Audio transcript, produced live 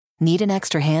Need an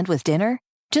extra hand with dinner?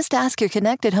 Just ask your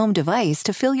connected home device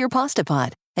to fill your pasta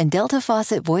pot, and Delta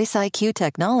Faucet Voice IQ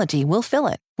technology will fill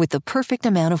it with the perfect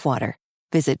amount of water.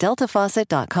 Visit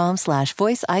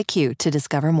deltafaucet.com/voice IQ to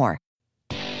discover more.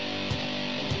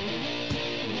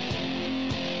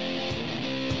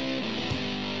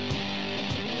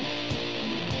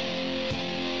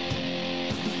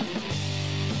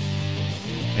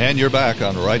 And you're back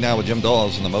on Right Now with Jim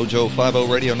Dawes on the Mojo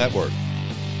 50 Radio Network.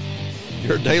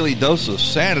 Your daily dose of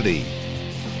sanity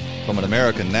from an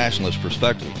American nationalist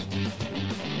perspective.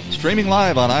 Streaming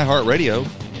live on iHeartRadio.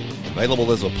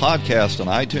 Available as a podcast on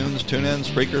iTunes, TuneIn,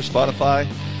 Spreaker, Spotify,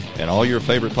 and all your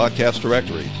favorite podcast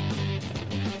directories.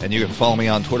 And you can follow me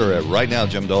on Twitter at Right Now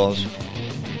Jim Dawes.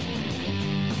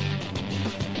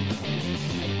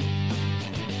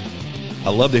 I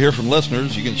love to hear from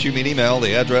listeners. You can shoot me an email.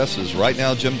 The address is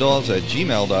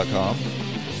rightnowjimdawes@gmail.com.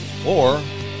 Or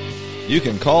you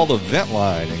can call the vent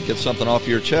line and get something off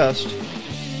your chest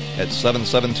at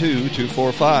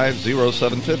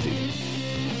 772-245-0750.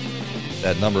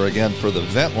 That number again for the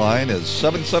vent line is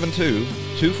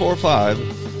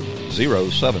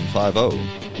 772-245-0750.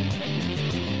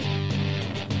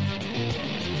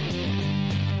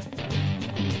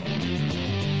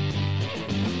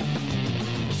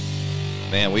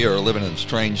 Man, we are living in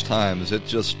strange times. It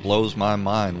just blows my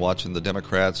mind watching the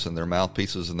Democrats and their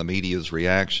mouthpieces and the media's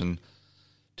reaction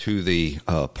to the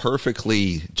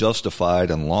perfectly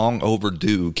justified and long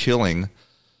overdue killing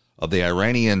of the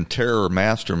Iranian terror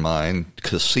mastermind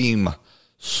Qasem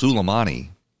Soleimani.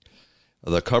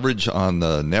 The coverage on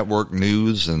the network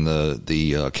news and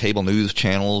the cable news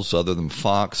channels other than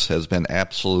Fox has been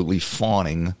absolutely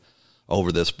fawning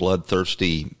over this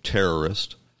bloodthirsty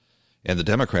terrorist. And the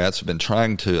Democrats have been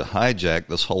trying to hijack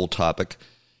this whole topic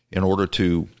in order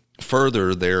to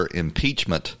further their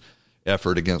impeachment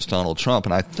effort against Donald Trump.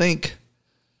 And I think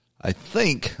I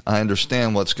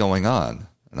understand what's going on,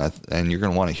 and you're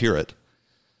going to want to hear it.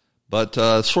 But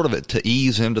sort of to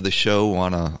ease into the show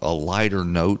on a lighter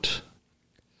note,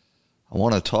 I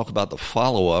want to talk about the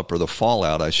follow-up, or the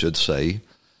fallout, I should say,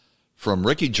 from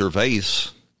Ricky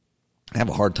Gervais. I have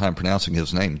a hard time pronouncing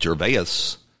his name,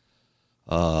 Gervais.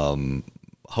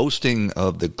 Hosting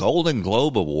of the Golden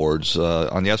Globe Awards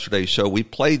on yesterday's show. We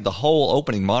played the whole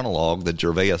opening monologue that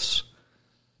Gervais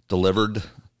delivered,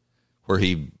 where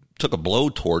he took a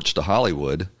blowtorch to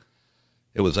Hollywood.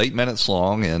 It was 8 minutes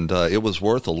long, and it was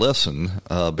worth a listen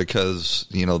because,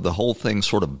 you know, the whole thing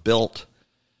sort of built,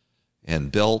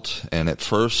 and at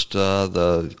first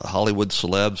the Hollywood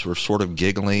celebs were sort of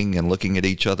giggling and looking at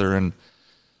each other in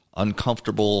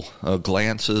uncomfortable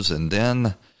glances, and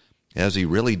then as he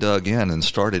really dug in and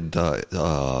started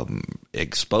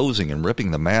exposing and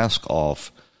ripping the mask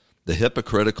off the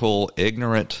hypocritical,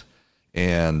 ignorant,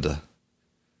 and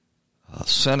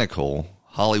cynical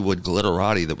Hollywood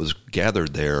glitterati that was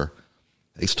gathered there,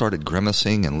 they started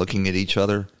grimacing and looking at each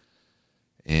other,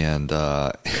 and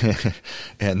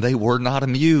and they were not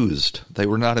amused. They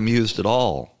were not amused at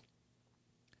all.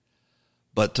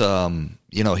 But,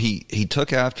 you know, he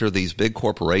took after these big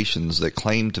corporations that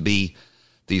claim to be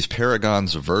these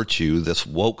paragons of virtue, this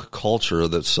woke culture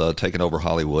that's taken over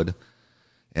Hollywood,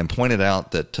 and pointed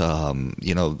out that,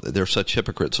 you know, they're such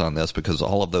hypocrites on this because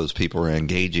all of those people are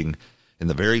engaging in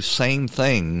the very same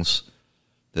things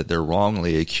that they're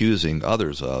wrongly accusing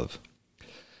others of.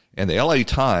 And the LA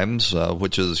Times,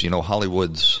 which is, you know,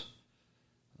 Hollywood's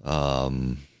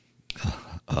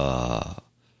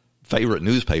favorite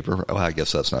newspaper, well, I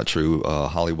guess that's not true.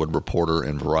 Hollywood Reporter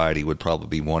and Variety would probably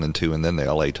be 1 and 2, and then the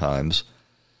LA Times.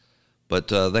 But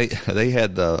they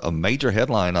had a major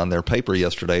headline on their paper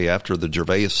yesterday after the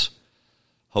Gervais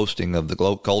hosting of the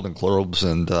Golden Globes,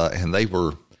 and they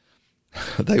were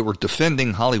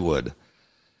defending Hollywood.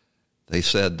 They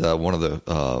said one of the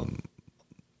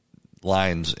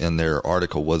lines in their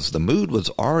article was, "The mood was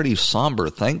already somber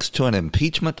thanks to an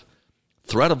impeachment,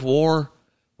 threat of war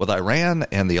with Iran,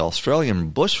 and the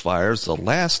Australian bushfires. The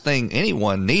last thing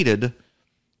anyone needed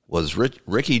was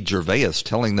Ricky Gervais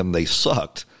telling them they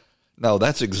sucked." No,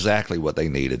 that's exactly what they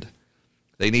needed.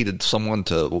 They needed someone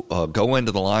to go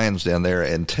into the lion's den there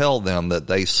and tell them that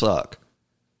they suck.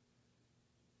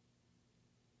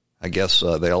 I guess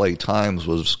the LA Times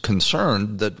was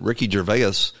concerned that Ricky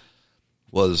Gervais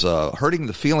was hurting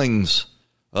the feelings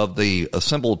of the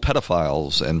assembled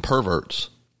pedophiles and perverts.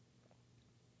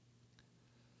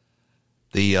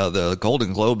 The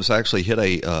Golden Globes actually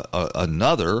hit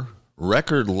another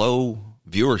record low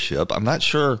viewership. I'm not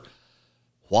sure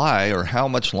why or how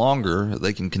much longer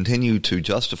they can continue to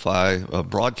justify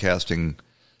broadcasting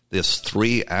this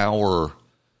 3-hour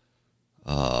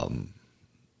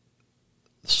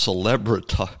celebrity,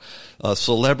 what's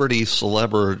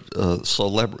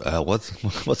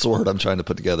the word I'm trying to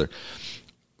put together?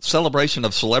 Celebration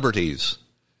of celebrities.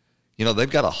 You know, they've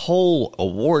got a whole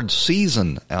award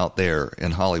season out there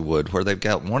in Hollywood where they've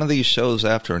got one of these shows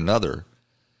after another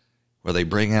where they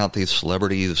bring out these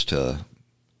celebrities to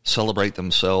celebrate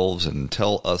themselves and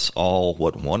tell us all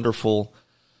what wonderful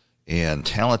and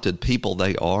talented people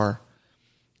they are.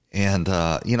 And,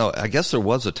 you know, I guess there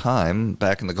was a time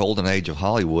back in the golden age of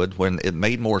Hollywood when it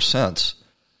made more sense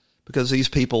because these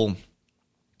people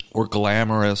were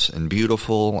glamorous and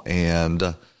beautiful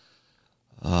and,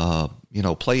 you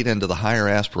know, played into the higher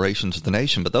aspirations of the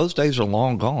nation. But those days are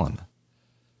long gone.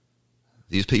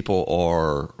 These people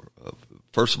are,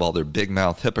 first of all, they're big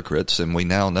mouth hypocrites. And we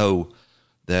now know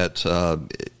that,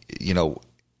 you know,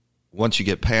 once you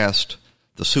get past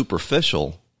the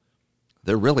superficial,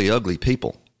 they're really ugly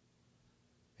people.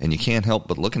 And you can't help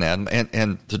but looking at them.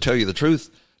 And to tell you the truth,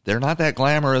 they're not that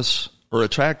glamorous or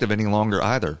attractive any longer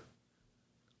either.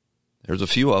 There's a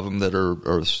few of them that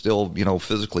are still, you know,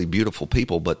 physically beautiful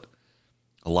people, but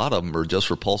a lot of them are just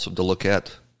repulsive to look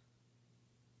at,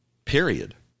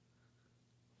 period.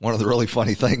 One of the really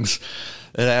funny things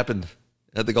that happened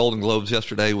at the Golden Globes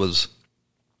yesterday was,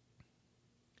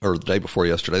 or the day before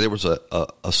yesterday, there was a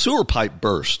sewer pipe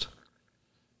burst,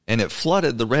 and it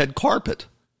flooded the red carpet.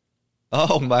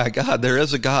 Oh, my God, there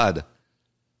is a God.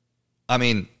 I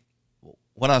mean,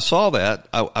 when I saw that,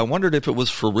 I wondered if it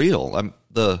was for real.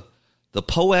 The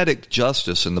poetic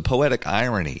justice and the poetic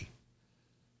irony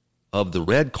of the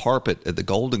red carpet at the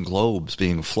Golden Globes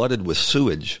being flooded with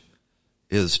sewage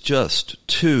is just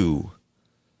too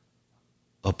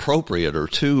appropriate or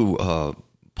too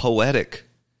poetic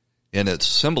in its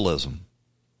symbolism.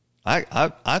 I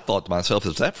thought to myself,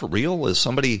 is that for real? Is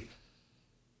somebody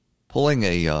pulling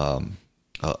a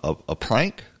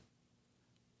prank?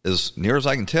 As near as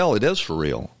I can tell, it is for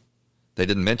real. They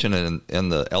didn't mention it in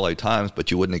the LA Times,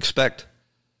 but you wouldn't expect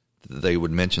that they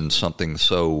would mention something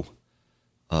so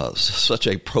such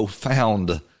a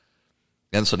profound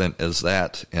incident as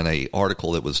that in an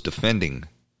article that was defending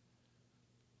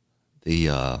the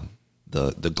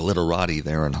glitterati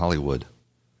there in Hollywood.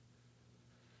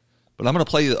 But I'm going to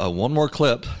play one more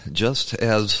clip just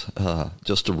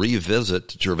to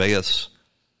revisit Gervais'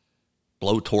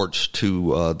 blowtorch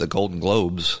to the Golden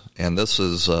Globes, and this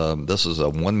is a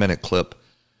 1-minute clip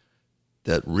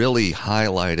that really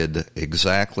highlighted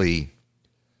exactly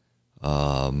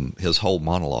his whole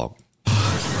monologue.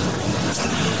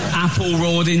 Apple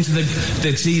roared into the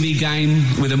TV game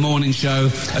with a morning show,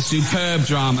 a superb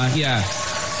drama,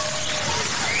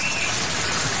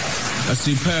 a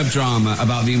superb drama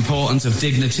about the importance of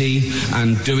dignity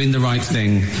and doing the right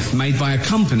thing, made by a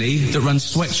company that runs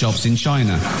sweatshops in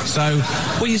China. So,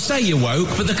 well, you say you're woke,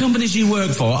 but the companies you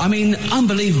work for, I mean,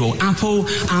 unbelievable. Apple,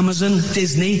 Amazon,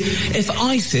 Disney. If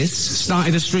ISIS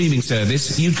started a streaming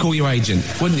service, you'd call your agent,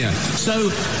 wouldn't you? So,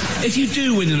 if you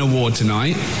do win an award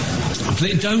tonight,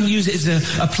 don't use it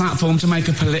as a platform to make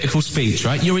a political speech,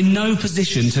 right? You're in no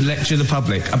position to lecture the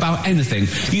public about anything.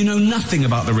 You know nothing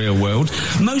about the real world.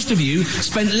 Most of you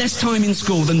spent less time in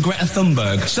school than Greta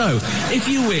Thunberg. So, if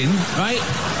you win, right,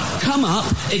 come up,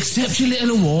 accept your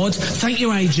little award, thank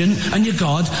your agent and your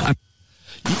God.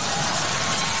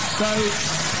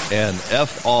 And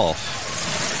F off.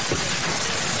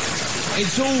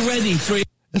 It's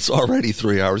already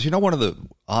 3 hours. You know, one of the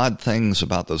odd things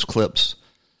about those clips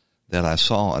that I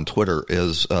saw on Twitter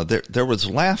is there was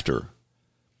laughter,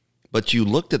 but you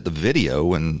looked at the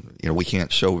video, and you know we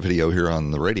can't show video here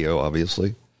on the radio,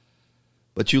 obviously.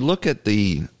 But you look at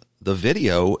the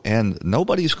video, and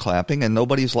nobody's clapping and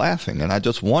nobody's laughing, and I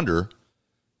just wonder,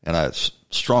 and I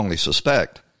strongly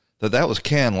suspect that was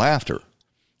canned laughter.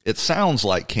 It sounds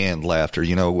like canned laughter,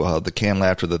 you know, the canned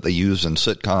laughter that they use in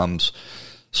sitcoms.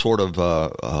 Sort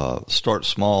of starts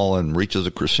small and reaches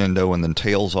a crescendo and then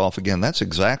tails off again. That's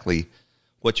exactly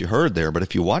what you heard there. But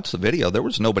if you watch the video, there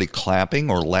was nobody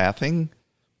clapping or laughing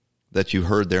that you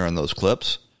heard there in those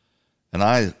clips. And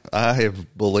I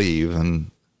believe,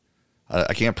 and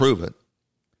I can't prove it,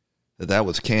 that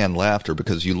was canned laughter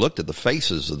because you looked at the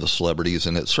faces of the celebrities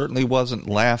and it certainly wasn't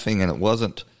laughing and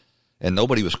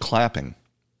nobody was clapping.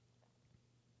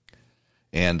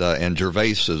 And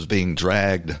Gervais is being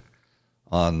dragged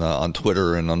on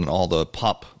Twitter and on all the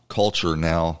pop culture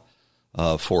now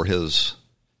for his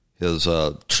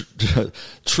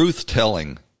truth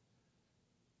telling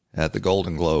at the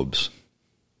Golden Globes.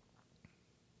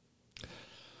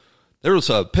 There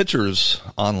was pictures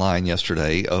online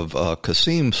yesterday of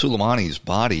Qasem Soleimani's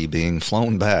body being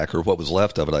flown back, or what was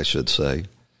left of it, I should say,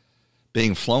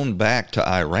 being flown back to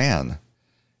Iran.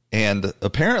 And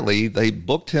apparently they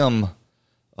booked him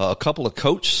a couple of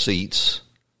coach seats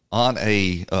on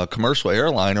a commercial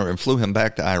airliner and flew him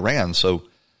back to Iran. So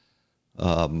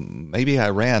maybe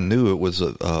Iran knew it was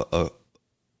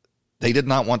they did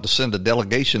not want to send a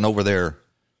delegation over there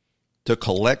to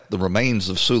collect the remains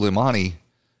of Soleimani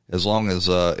as long as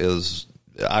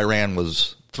Iran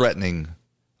was threatening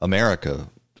America,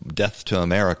 death to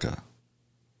America.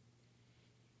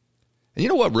 And you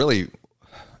know what really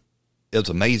is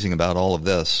amazing about all of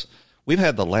this? We've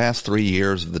had the last 3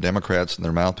 years of the Democrats and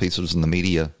their mouthpieces in the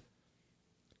media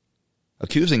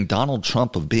accusing Donald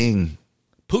Trump of being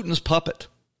Putin's puppet,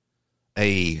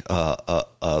 a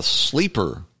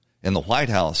sleeper in the White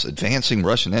House advancing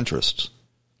Russian interests.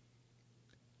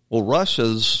 Well,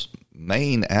 Russia's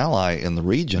main ally in the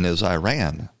region is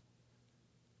Iran.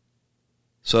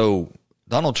 So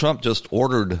Donald Trump just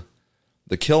ordered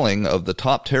the killing of the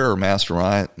top terror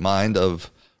mastermind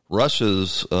of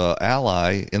Russia's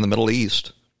ally in the Middle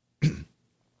East.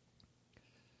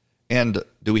 And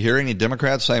do we hear any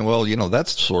Democrats saying, well, you know,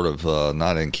 that's sort of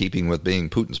not in keeping with being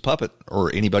Putin's puppet,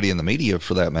 or anybody in the media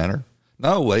for that matter?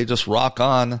 No, they just rock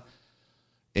on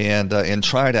and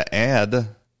try to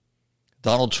add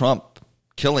Donald Trump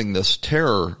killing this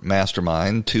terror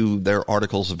mastermind to their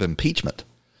articles of impeachment.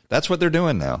 That's what they're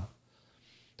doing now.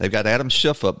 They've got Adam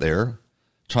Schiff up there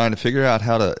trying to figure out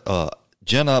how to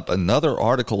gin up another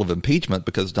article of impeachment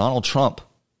because Donald Trump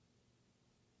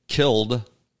killed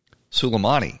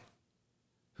Soleimani,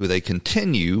 who they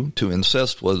continue to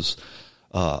insist was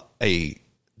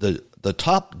the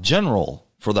top general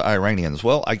for the Iranians.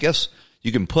 Well, I guess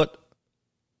you can put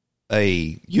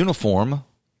a uniform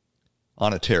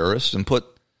on a terrorist and put,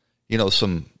 you know,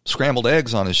 some scrambled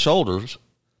eggs on his shoulders.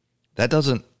 That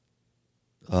doesn't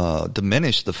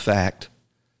diminish the fact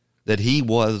that he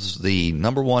was the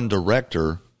number one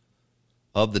director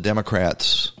of the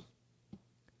Democrats'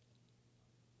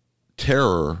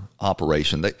 terror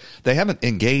operation. They haven't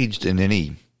engaged in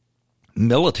any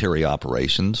military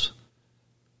operations.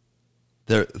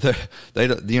 They're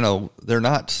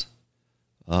not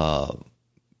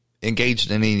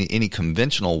engaged in any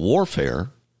conventional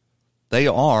warfare.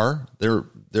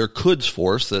 They're Quds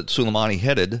Force that Soleimani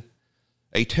headed,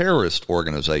 a terrorist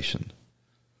organization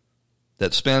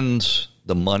that spends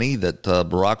the money that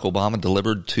Barack Obama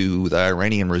delivered to the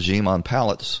Iranian regime on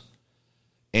pallets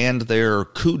and their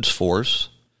Quds Force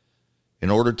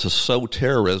in order to sow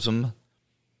terrorism,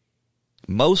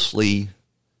 mostly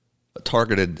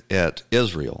targeted at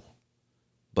Israel,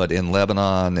 but in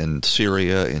Lebanon and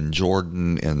Syria and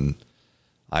Jordan and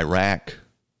Iraq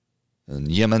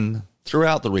and Yemen,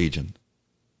 throughout the region.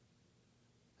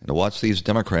 And to watch these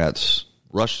Democrats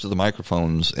rush to the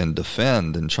microphones and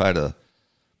defend and try to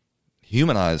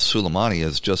humanize Soleimani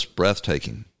is just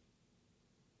breathtaking.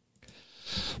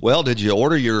 Well, did you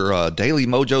order your Daily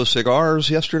Mojo cigars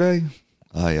yesterday?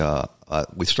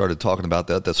 We started talking about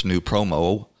that. That's a new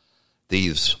promo.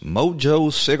 These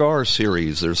Mojo cigar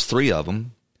series, there's 3 of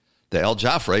them. The El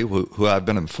Jafre, who I've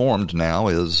been informed now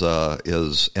is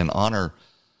in honor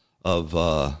of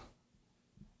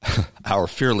our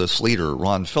fearless leader,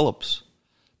 Ron Phillips.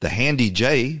 The Handy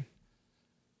J,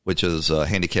 which is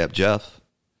Handicap Jeff,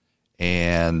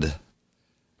 and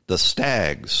the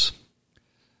Stags.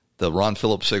 The Ron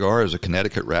Phillips cigar is a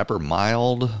Connecticut wrapper,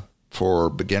 mild for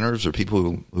beginners or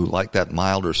people who like that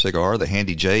milder cigar. The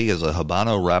Handy J is a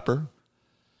Habano wrapper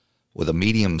with a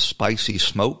medium spicy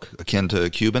smoke akin to a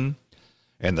Cuban.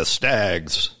 And the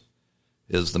Stags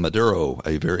is the Maduro,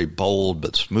 a very bold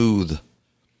but smooth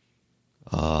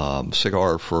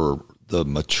cigar for the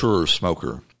mature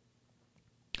smoker.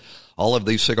 All of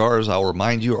these cigars, I'll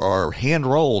remind you, are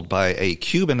hand-rolled by a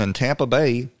Cuban in Tampa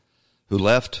Bay who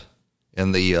left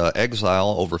in the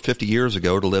exile over 50 years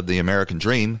ago to live the American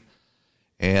dream.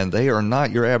 And they are not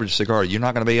your average cigar. You're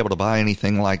not going to be able to buy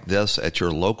anything like this at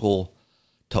your local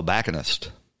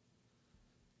tobacconist.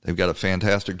 They've got a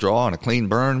fantastic draw and a clean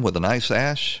burn with a nice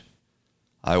ash.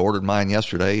 I ordered mine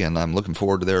yesterday, and I'm looking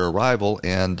forward to their arrival.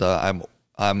 And I'm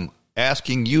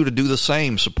asking you to do the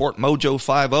same. Support Mojo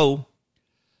 50.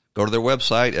 Go to their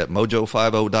website at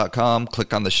mojo50.com.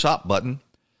 Click on the shop button,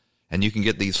 and you can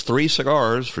get these 3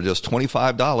 cigars for just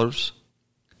 $25.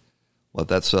 Well,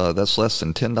 that's less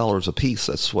than $10 a piece.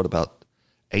 That's about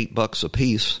 $8 a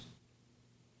piece,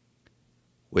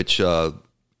 which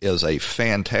is a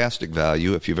fantastic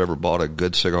value. If you've ever bought a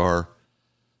good cigar,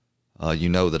 you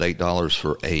know that $8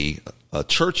 for a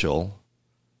Churchill,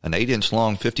 an 8-inch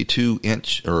long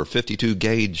 52-inch or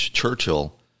 52-gauge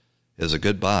Churchill, is a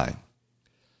good buy.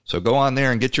 So go on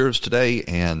there and get yours today,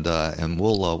 and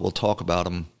we'll talk about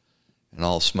them, and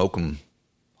I'll smoke them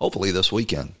hopefully this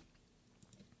weekend.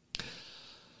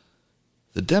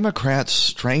 The Democrats'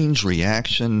 strange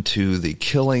reaction to the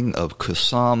killing of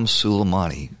Qasem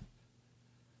Soleimani.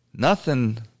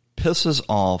 Nothing pisses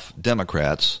off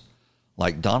Democrats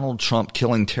like Donald Trump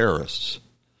killing terrorists.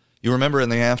 You remember in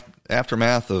the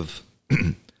aftermath of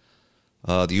the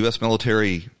U.S.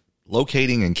 military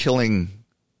locating and killing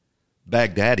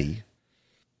Baghdadi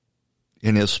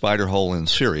in his spider hole in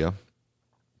Syria,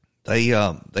 they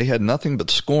had nothing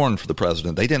but scorn for the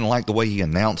president. They didn't like the way he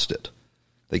announced it.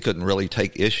 They couldn't really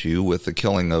take issue with the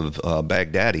killing of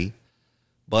Baghdadi,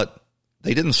 but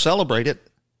they didn't celebrate it.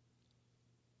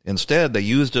 Instead, they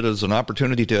used it as an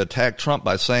opportunity to attack Trump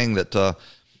by saying that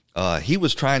he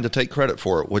was trying to take credit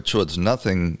for it, which was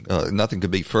nothing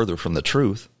could be further from the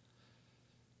truth.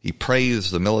 He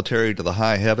praised the military to the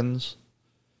high heavens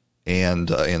and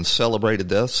celebrated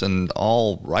this, and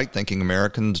all right-thinking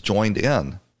Americans joined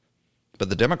in. But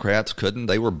the Democrats couldn't.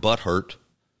 They were butthurt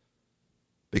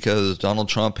because Donald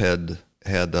Trump had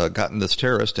gotten this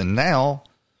terrorist, and now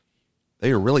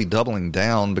they are really doubling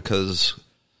down because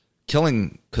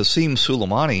killing Qasem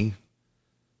Soleimani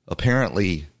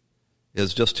apparently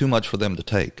is just too much for them to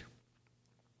take.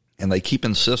 And they keep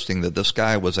insisting that this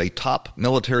guy was a top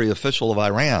military official of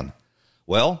Iran.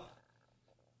 Well,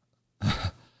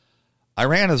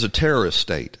 Iran is a terrorist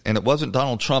state, and it wasn't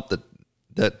Donald Trump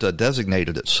that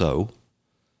designated it so.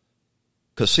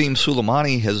 Qasem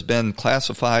Soleimani has been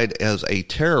classified as a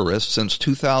terrorist since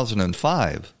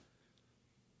 2005.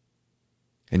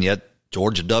 And yet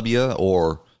George W.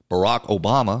 or Barack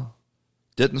Obama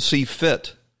didn't see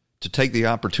fit to take the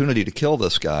opportunity to kill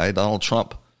this guy. Donald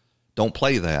Trump don't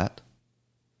play that.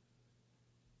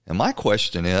 And my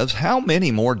question is, how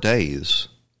many more days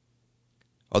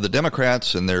are the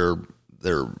Democrats and their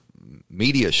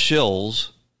media shills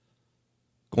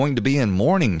going to be in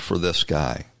mourning for this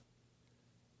guy?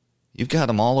 You've got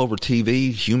them all over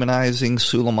TV humanizing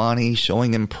Soleimani,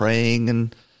 showing him praying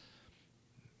and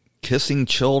kissing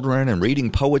children and reading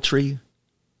poetry.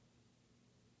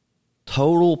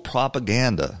 Total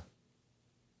propaganda.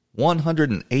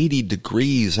 180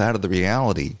 degrees out of the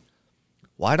reality.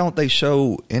 Why don't they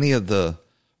show any of the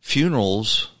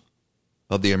funerals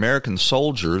of the American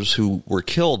soldiers who were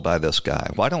killed by this guy?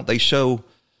 Why don't they show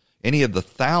any of the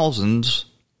thousands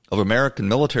of American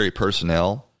military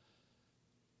personnel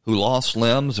who lost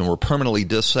limbs and were permanently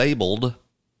disabled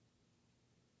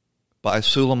by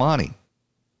Soleimani?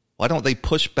 Why don't they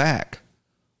push back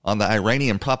on the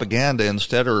Iranian propaganda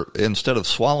instead of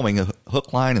swallowing a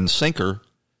hook, line, and sinker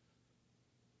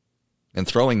and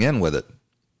throwing in with it?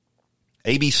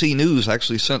 ABC News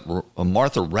actually sent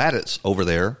Martha Raddatz over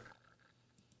there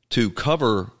to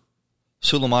cover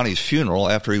Soleimani's funeral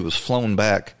after he was flown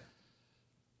back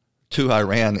to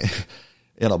Iran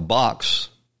in a box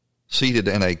seated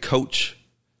in a coach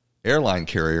airline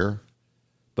carrier.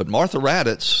 But Martha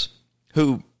Raddatz,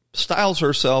 who styles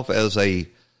herself as a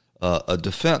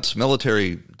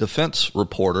military defense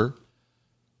reporter,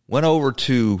 went over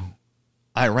to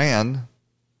Iran,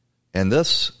 and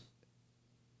this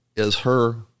is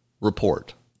her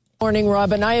report. Morning,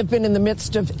 Robin. I have been in the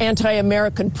midst of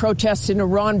anti-American protests in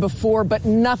Iran before, but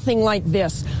nothing like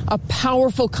this. A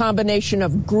powerful combination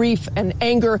of grief and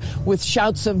anger with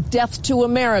shouts of death to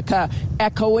America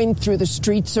echoing through the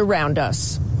streets around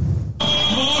us.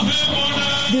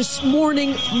 This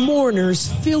morning,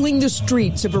 mourners filling the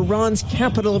streets of Iran's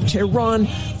capital of Tehran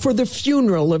for the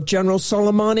funeral of General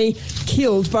Soleimani,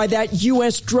 killed by that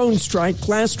U.S. drone strike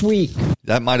last week.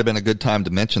 That might have been a good time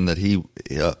to mention that he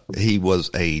was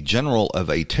a general of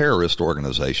a terrorist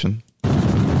organization.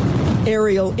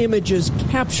 Aerial images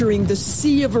capturing the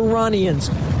sea of Iranians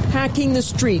packing the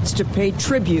streets to pay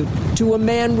tribute to a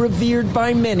man revered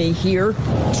by many here.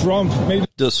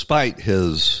 Despite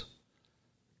his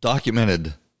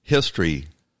documented history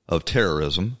of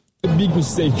terrorism. A big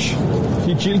mistake.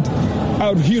 He killed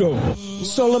our hero.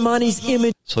 Soleimani's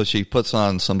image. So she puts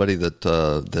on somebody that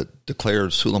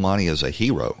declared Soleimani as a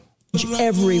hero.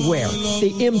 Everywhere.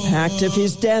 The impact of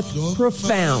his death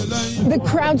profound. The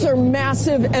crowds are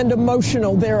massive and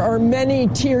emotional. There are many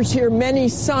tears here, many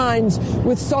signs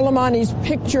with Soleimani's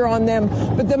picture on them.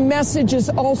 But the message is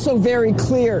also very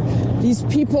clear. These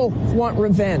people want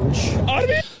revenge.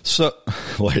 So,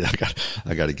 wait,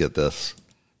 I got to get this.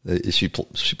 She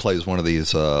plays one of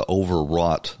these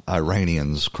overwrought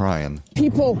Iranians crying.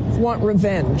 People want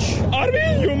revenge.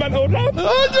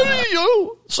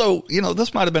 So,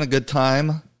 this might have been a good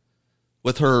time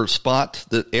with her spot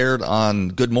that aired on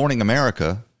Good Morning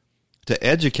America to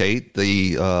educate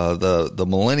the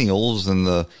millennials and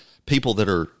the people that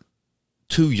are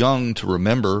too young to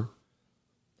remember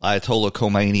Ayatollah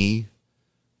Khomeini,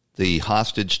 the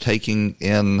hostage taking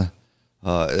in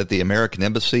at the American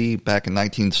Embassy back in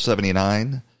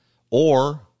 1979,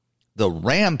 or the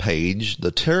rampage,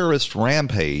 the terrorist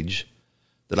rampage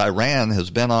that Iran has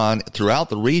been on throughout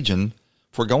the region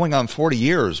for going on 40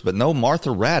 years. But no, Martha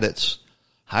Raddatz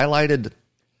highlighted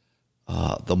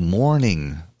the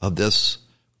mourning of this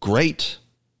great,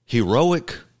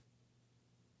 heroic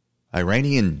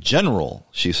Iranian general,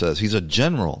 she says. He's a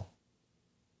general.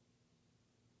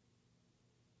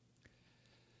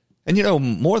 And, you know,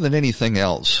 more than anything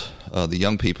else, the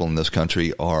young people in this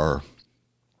country are,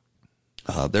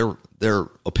 their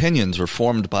opinions are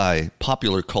formed by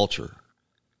popular culture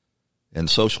and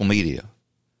social media.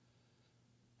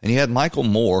 And you had Michael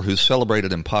Moore, who's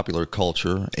celebrated in popular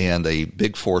culture and a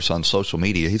big force on social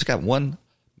media. He's got 1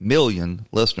 million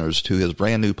listeners to his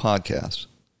brand new podcast.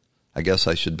 I guess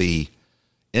I should be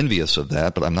envious of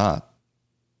that, but I'm not.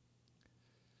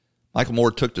 Michael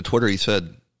Moore took to Twitter. He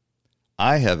said,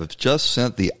 I have just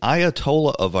sent the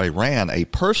Ayatollah of Iran a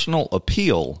personal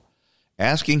appeal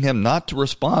asking him not to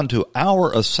respond to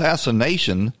our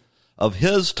assassination of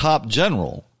his top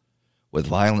general with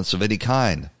violence of any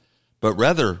kind, but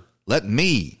rather let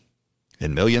me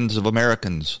and millions of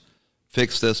Americans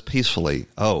fix this peacefully.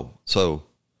 Oh, so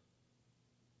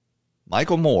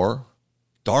Michael Moore,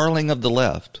 darling of the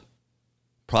left,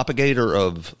 propagator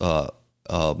of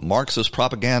Marxist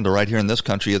propaganda right here in this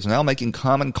country, is now making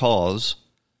common cause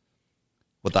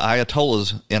with the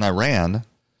Ayatollahs in Iran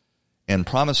and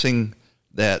promising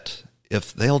that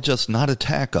if they'll just not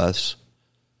attack us,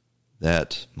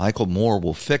 that Michael Moore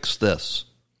will fix this.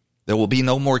 There will be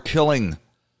no more killing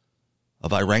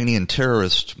of Iranian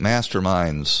terrorist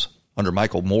masterminds under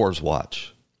Michael Moore's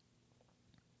watch.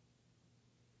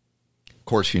 Of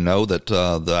course, you know that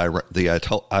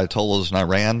the Ayatollahs in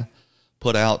Iran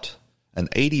put out an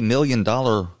 $80 million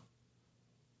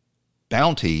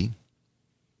bounty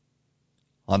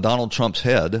on Donald Trump's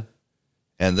head,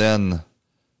 and then,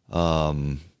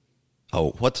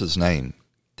 what's his name?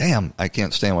 Damn, I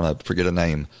can't stand when I forget a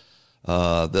name.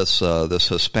 This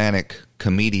Hispanic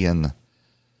comedian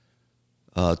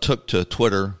took to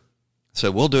Twitter,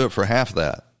 said, we'll do it for half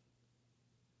that.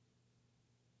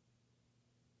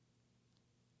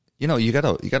 You know, you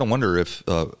gotta wonder if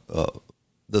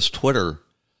this Twitter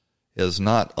is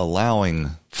not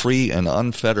allowing free and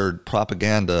unfettered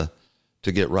propaganda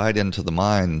to get right into the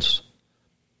minds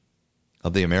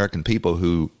of the American people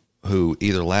who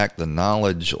either lack the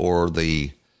knowledge or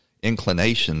the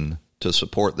inclination to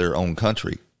support their own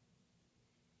country.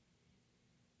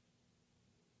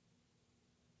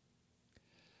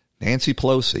 Nancy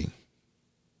Pelosi,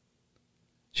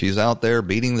 she's out there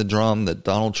beating the drum that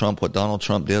what Donald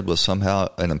Trump did was somehow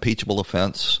an impeachable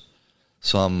offense,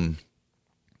 some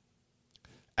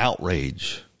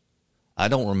outrage. I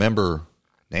don't remember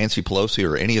Nancy Pelosi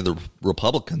or any of the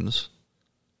Republicans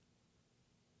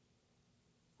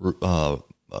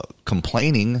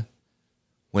complaining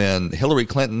when Hillary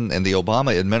Clinton and the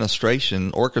Obama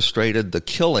administration orchestrated the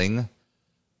killing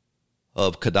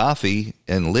of Gaddafi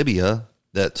in Libya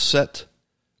that set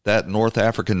that North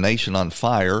African nation on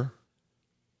fire,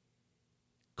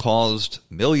 caused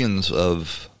millions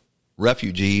of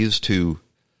refugees to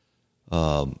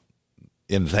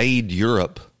invade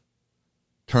Europe,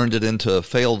 turned it into a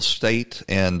failed state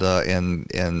and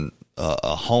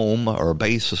a home or a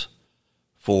base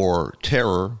for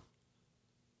terror.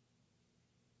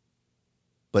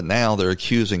 But now they're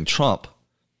accusing Trump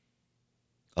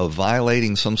of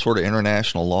violating some sort of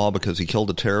international law because he killed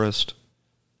a terrorist,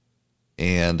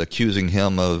 and accusing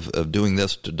him of doing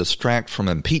this to distract from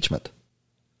impeachment.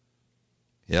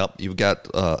 Yep, you've got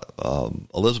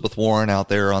Elizabeth Warren out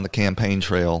there on the campaign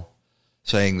trail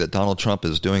saying that Donald Trump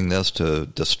is doing this to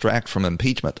distract from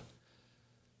impeachment.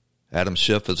 Adam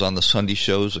Schiff is on the Sunday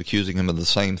shows accusing him of the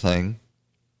same thing.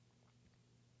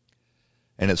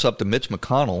 And it's up to Mitch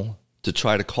McConnell to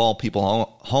try to call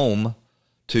people home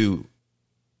to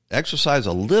exercise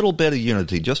a little bit of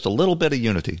unity, just a little bit of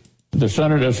unity. The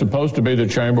Senate is supposed to be the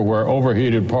chamber where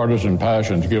overheated partisan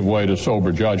passions give way to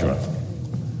sober judgment.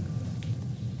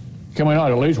 Can we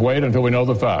not at least wait until we know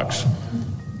the facts?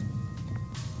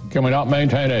 Can we not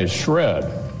maintain a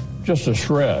shred, just a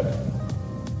shred,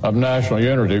 of national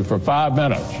unity for 5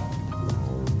 minutes?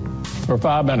 For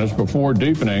 5 minutes before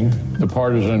deepening the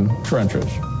partisan trenches.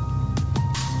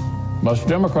 Must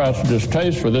Democrats'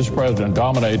 distaste for this president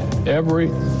dominate every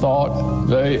thought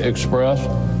they express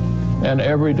and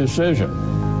every decision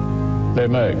they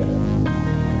make?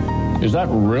 Is that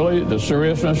really the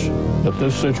seriousness that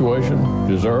this situation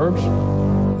deserves?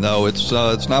 No, it's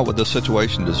not what this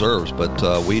situation deserves,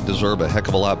 but we deserve a heck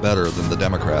of a lot better than the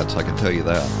Democrats, I can tell you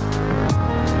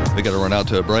that. We got to run out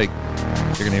to a break.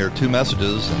 You're going to hear 2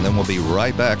 messages, and then we'll be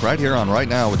right back right here on Right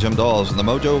Now with Jim Dawes and the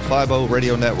Mojo 50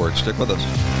 Radio Network. Stick with us.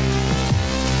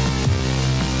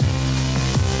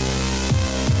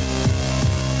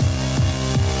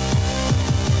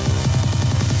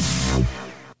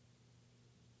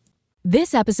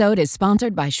 This episode is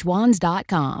sponsored by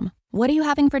Schwans.com. What are you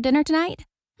having for dinner tonight?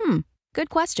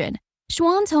 Good question.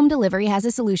 Schwann's Home Delivery has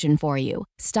a solution for you.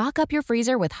 Stock up your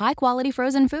freezer with high-quality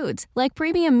frozen foods like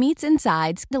premium meats and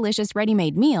sides, delicious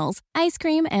ready-made meals, ice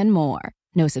cream, and more.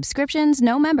 No subscriptions,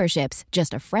 no memberships,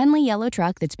 just a friendly yellow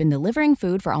truck that's been delivering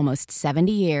food for almost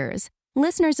 70 years.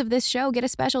 Listeners of this show get a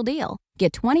special deal.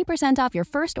 Get 20% off your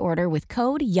first order with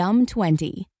code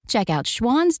YUM20. Check out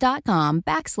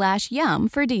schwans.com/YUM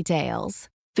for details.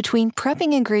 Between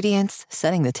prepping ingredients,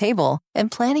 setting the table,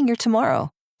 and planning your tomorrow,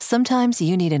 sometimes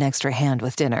you need an extra hand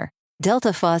with dinner.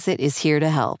 Delta Faucet is here to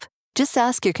help. Just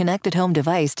ask your connected home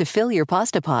device to fill your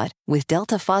pasta pot with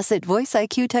Delta Faucet Voice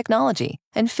IQ technology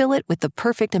and fill it with the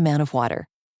perfect amount of water.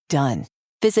 Done.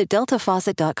 Visit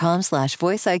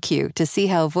deltafaucet.com/Voice IQ to see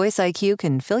how Voice IQ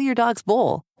can fill your dog's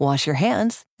bowl, wash your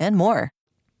hands, and more.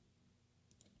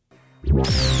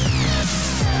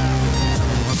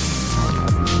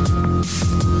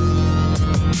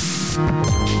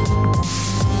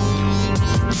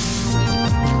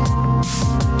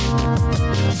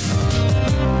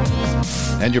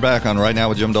 And you're back on Right Now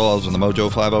with Jim Dawes on the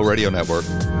Mojo 50 Radio Network.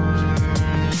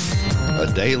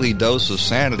 A daily dose of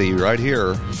sanity right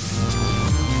here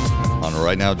on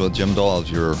Right Now with Jim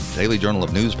Dawes, your daily journal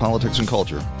of news, politics, and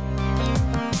culture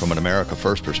from an America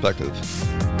First perspective.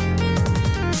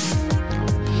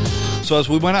 So as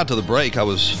we went out to the break, I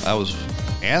was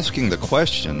asking the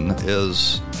question,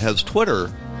 has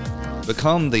Twitter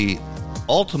become the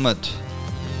ultimate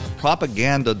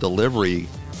propaganda delivery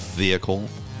vehicle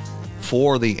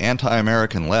for the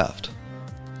anti-American left?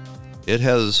 It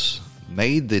has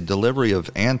made the delivery of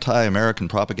anti-American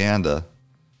propaganda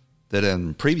that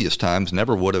in previous times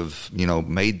never would have,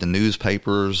 made the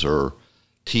newspapers or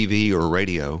TV or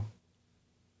radio.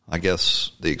 I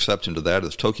guess the exception to that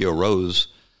is Tokyo Rose.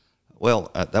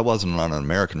 Well, that wasn't on an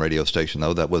American radio station,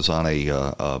 though. That was on a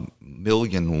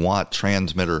 1,000,000-watt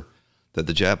transmitter that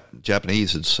the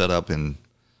Japanese had set up in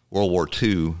World War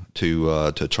II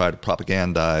to try to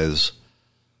propagandize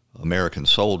American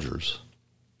soldiers.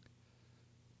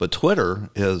 But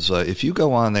Twitter is, if you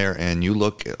go on there and you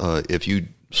look, if you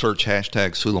search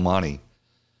hashtag Soleimani,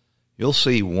 you'll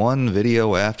see one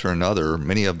video after another,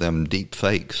 many of them deep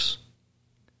fakes,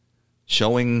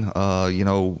 showing,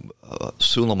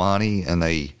 Soleimani in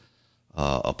a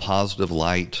positive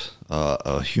light,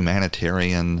 a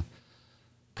humanitarian,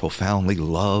 profoundly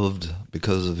loved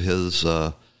because of his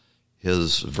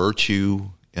virtue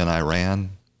in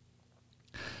Iran.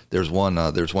 There's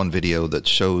one video that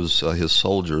shows his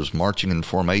soldiers marching in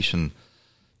formation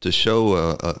to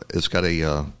show. It's got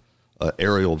a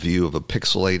aerial view of a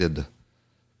pixelated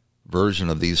version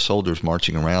of these soldiers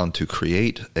marching around to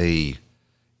create a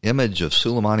image of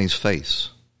Soleimani's face.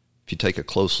 If you take a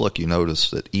close look, you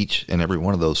notice that each and every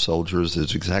one of those soldiers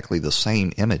is exactly the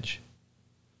same image.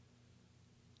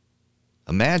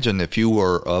 Imagine if you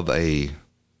were of a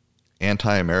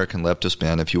anti-American leftist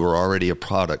bent, if you were already a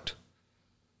product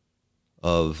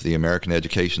of the American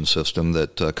education system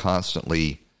that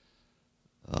constantly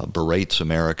berates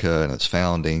America and its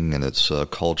founding and its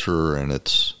culture and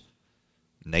its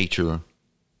nature,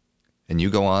 and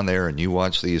you go on there and you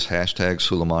watch these hashtag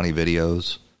Soleimani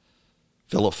videos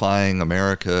vilifying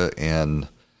America and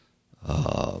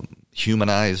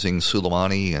humanizing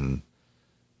Soleimani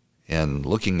and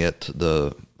looking at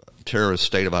the terrorist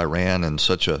state of Iran in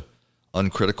such a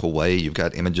uncritical way. You've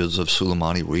got images of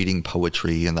Soleimani reading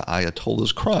poetry and the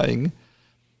Ayatollahs crying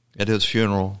at his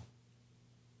funeral.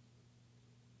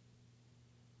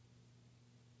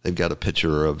 They've got a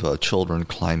picture of children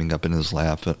climbing up in his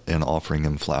lap and offering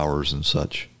him flowers and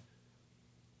such.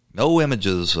 No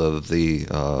images of the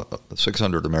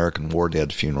 600 American war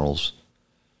dead funerals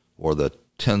or the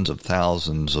tens of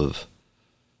thousands of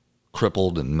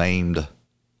crippled and maimed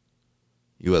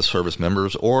U.S. service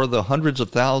members, or the hundreds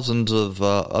of thousands of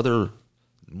other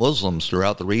Muslims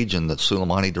throughout the region that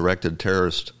Soleimani directed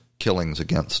terrorist killings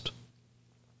against.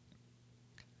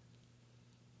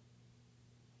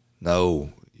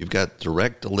 No, you've got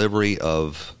direct delivery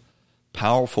of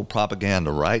powerful propaganda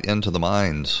right into the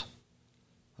minds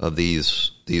of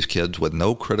these kids with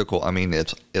no critical. I mean,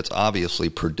 it's obviously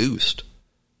produced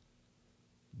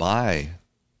by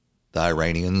the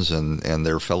Iranians and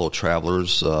their fellow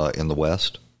travelers in the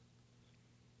West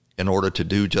in order to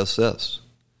do just this.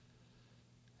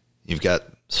 You've got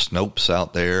Snopes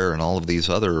out there and all of these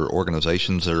other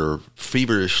organizations that are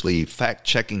feverishly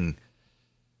fact-checking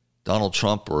Donald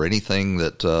Trump or anything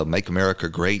that Make America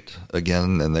Great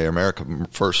Again and the America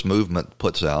First movement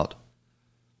puts out.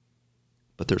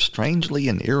 But they're strangely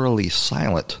and eerily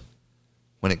silent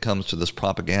when it comes to this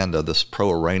propaganda, this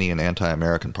pro-Iranian,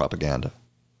 anti-American propaganda.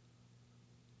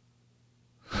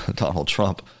 Donald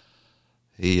Trump,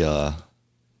 he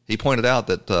pointed out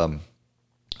that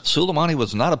Soleimani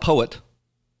was not a poet.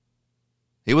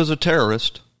 He was a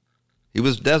terrorist. He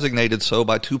was designated so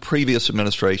by 2 previous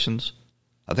administrations.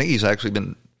 I think he's actually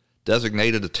been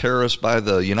designated a terrorist by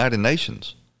the United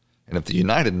Nations. And if the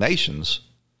United Nations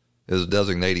is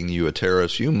designating you a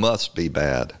terrorist, you must be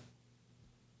bad.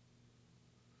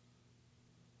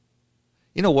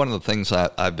 You know, one of the things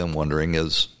I've been wondering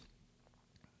is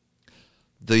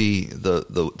the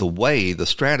way, the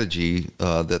strategy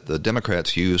that the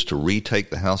Democrats used to retake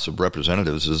the House of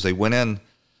Representatives is they went in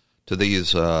to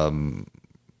these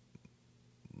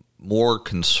more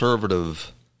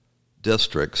conservative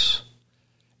districts,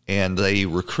 and they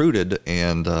recruited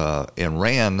and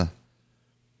ran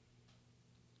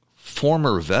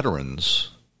former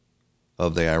veterans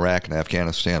of the Iraq and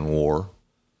Afghanistan war,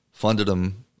 funded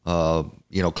them,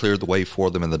 cleared the way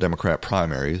for them in the Democrat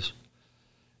primaries,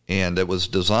 and it was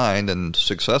designed and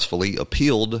successfully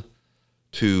appealed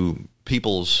to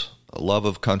people's love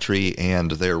of country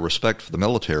and their respect for the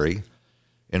military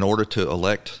in order to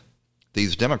elect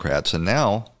these Democrats. And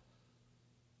now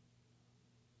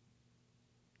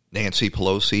Nancy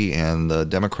Pelosi and the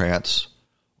Democrats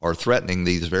are threatening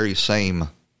these very same,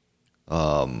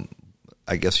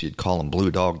 I guess you'd call them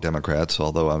blue dog Democrats,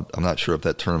 although I'm not sure if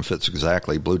that term fits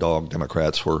exactly. Blue dog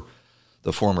Democrats were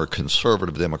the former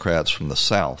conservative Democrats from the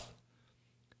South.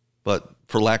 But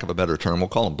for lack of a better term, we'll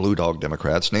call them blue dog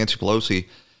Democrats. Nancy Pelosi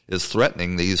is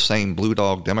threatening these same blue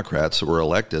dog Democrats that were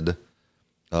elected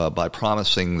by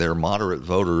promising their moderate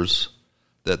voters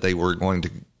that they were going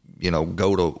to,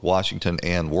 go to Washington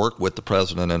and work with the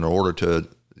president in order to,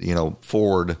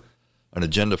 forward an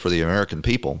agenda for the American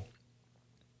people.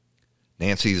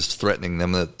 Nancy's threatening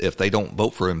them that if they don't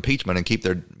vote for impeachment and keep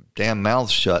their damn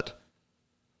mouths shut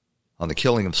on the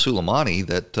killing of Soleimani,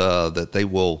 that they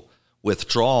will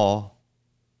withdraw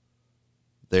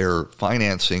their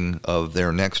financing of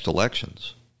their next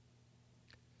elections.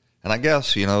 And I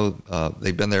guess,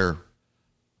 they've been there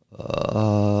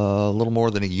a little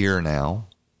more than a year now.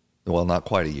 Well, not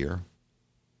quite a year.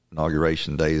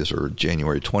 Inauguration days are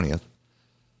January 20th.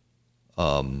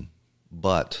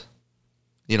 But,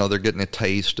 they're getting a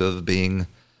taste of being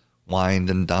wined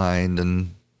and dined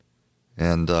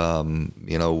and a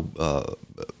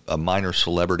minor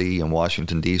celebrity in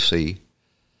Washington, D.C.,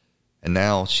 and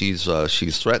now she's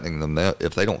threatening them that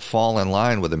if they don't fall in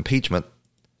line with impeachment,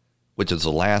 which is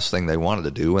the last thing they wanted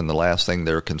to do and the last thing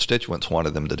their constituents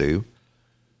wanted them to do,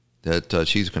 that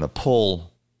she's going to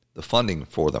pull the funding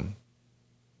for them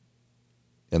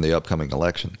in the upcoming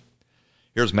election.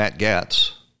 Here's Matt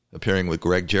Gaetz appearing with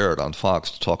Greg Jarrett on Fox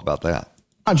to talk about that.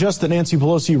 Not just that Nancy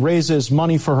Pelosi raises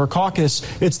money for her caucus,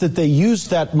 it's that they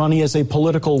used that money as a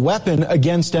political weapon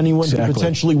against anyone who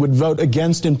potentially would vote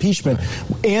against impeachment.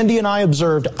 Andy and I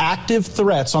observed active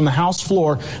threats on the House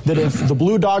floor that if the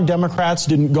blue dog Democrats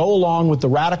didn't go along with the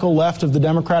radical left of the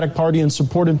Democratic Party and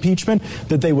support impeachment,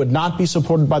 that they would not be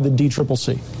supported by the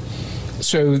DCCC.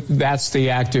 So that's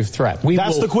the active threat.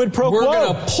 That's the quid pro quo. We're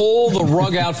going to pull the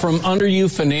rug out from under you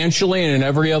financially and in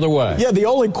every other way. Yeah, the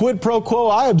only quid pro quo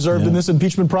I observed in this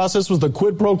impeachment process was the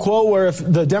quid pro quo where if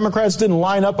the Democrats didn't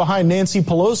line up behind Nancy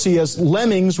Pelosi as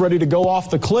lemmings ready to go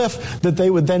off the cliff, that they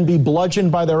would then be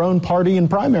bludgeoned by their own party in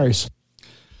primaries.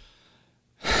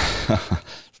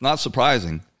 It's not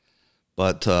surprising,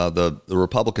 but the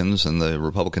Republicans and the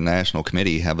Republican National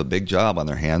Committee have a big job on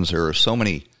their hands. There are so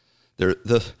many...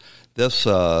 These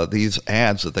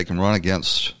ads that they can run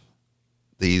against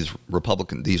these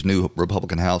new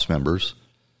Republican House members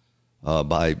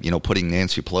by putting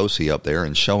Nancy Pelosi up there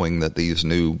and showing that these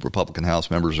new Republican House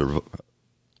members are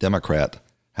Democrat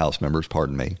House members,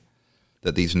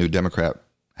 that these new Democrat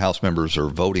House members are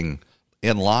voting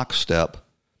in lockstep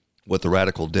with the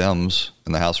radical Dems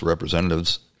in the House of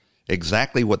Representatives,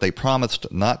 exactly what they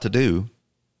promised not to do.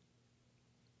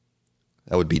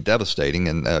 That would be devastating.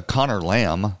 And Connor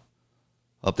Lamb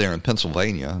up there in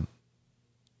Pennsylvania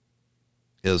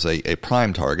is a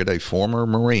prime target, a former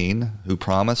Marine who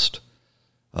promised.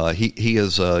 He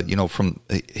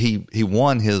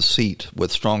won his seat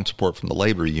with strong support from the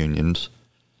labor unions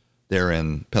there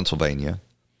in Pennsylvania.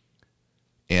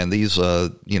 And these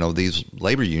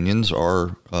labor unions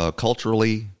are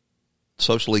culturally,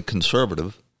 socially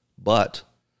conservative, but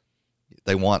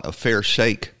they want a fair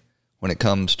shake when it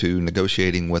comes to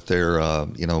negotiating with their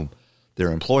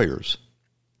employers.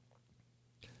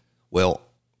 Well,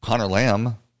 Connor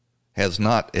Lamb has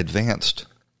not advanced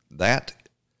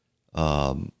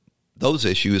those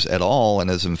issues at all, and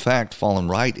has in fact fallen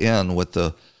right in with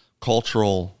the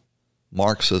cultural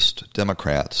Marxist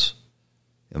Democrats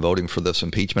in voting for this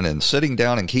impeachment and sitting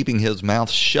down and keeping his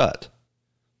mouth shut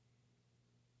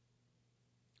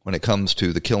when it comes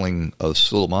to the killing of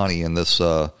Soleimani and this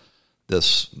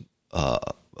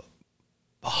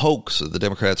hoax that the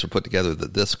Democrats have put together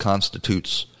that this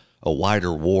constitutes a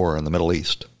wider war in the Middle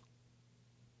East.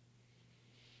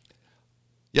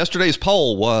 Yesterday's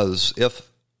poll was, if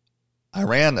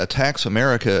Iran attacks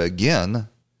America again,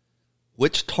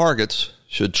 which targets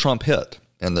should Trump hit?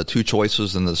 And the two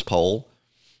choices in this poll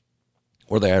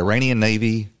were the Iranian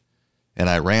Navy and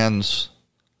Iran's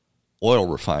oil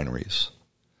refineries.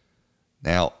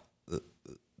 Now,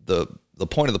 the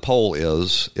point of the poll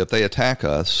is, if they attack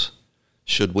us,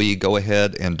 should we go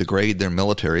ahead and degrade their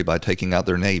military by taking out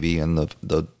their Navy? And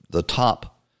the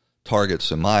top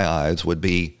targets, in my eyes, would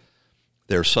be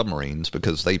their submarines,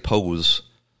 because they pose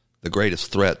the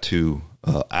greatest threat to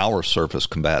our surface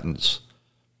combatants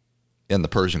in the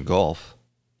Persian Gulf.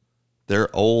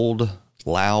 They're old,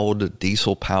 loud,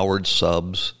 diesel-powered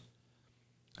subs.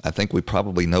 I think we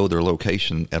probably know their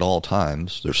location at all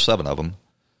times. There's 7 of them.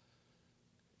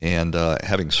 And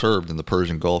having served in the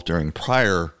Persian Gulf during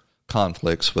prior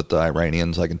conflicts with the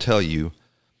Iranians, I can tell you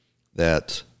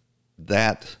that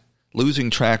losing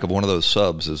track of one of those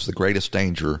subs is the greatest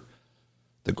danger,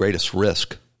 the greatest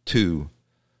risk to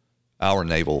our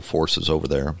naval forces over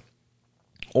there.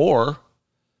 Or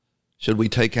should we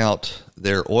take out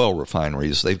their oil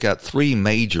refineries? They've got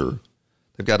they've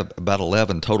got about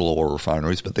 11 total oil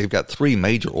refineries, but they've got 3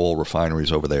 major oil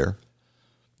refineries over there.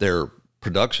 Their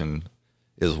production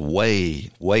is way,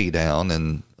 way down,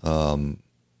 and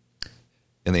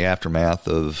in the aftermath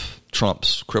of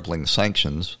Trump's crippling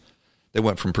sanctions, they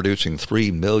went from producing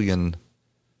and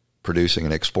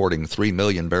exporting 3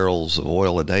 million barrels of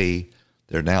oil a day.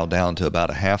 They're now down to about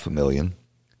 500,000.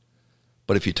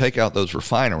 But if you take out those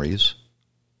refineries,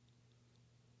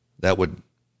 that would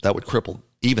cripple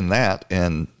even that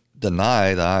and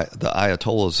deny the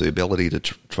Ayatollahs the ability to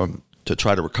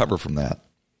try to recover from that.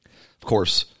 Of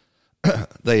course,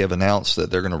 they have announced that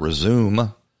they're going to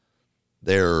resume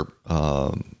their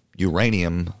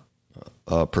uranium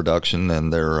production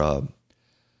and their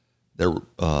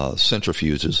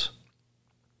centrifuges.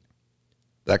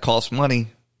 That costs money.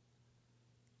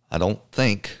 I'm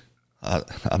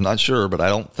not sure, but I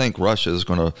don't think Russia is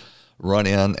going to run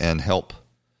in and help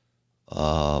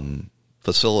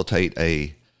facilitate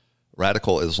a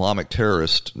radical Islamic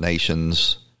terrorist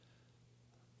nation's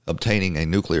obtaining a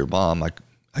nuclear bomb. I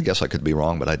guess I could be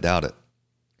wrong, but I doubt it.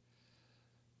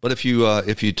 But if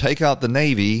you take out the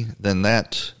Navy, then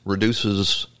that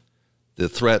reduces the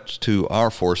threat to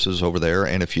our forces over there.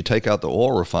 And if you take out the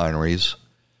oil refineries,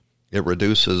 it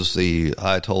reduces the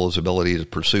Ayatollah's ability to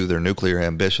pursue their nuclear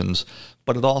ambitions.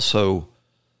 But it also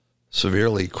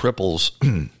severely cripples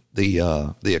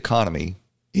the economy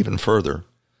even further,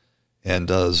 and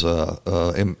does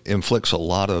inflicts a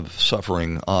lot of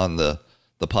suffering on the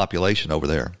population over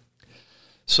there.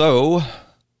 So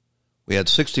we had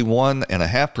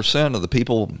 61.5% of the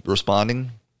people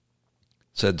responding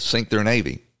said sink their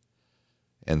Navy,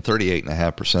 and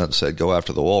 38.5% said go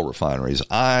after the oil refineries.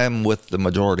 I'm with the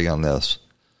majority on this.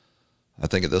 I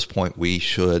think at this point we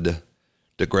should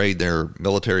degrade their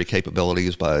military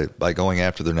capabilities by going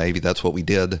after their Navy. That's what we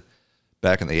did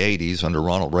back in the 80s under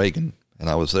Ronald Reagan, and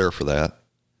I was there for that,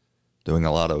 doing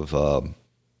a lot of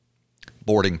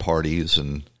boarding parties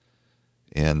and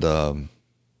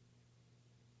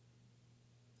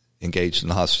engaged in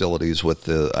hostilities with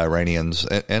the Iranians.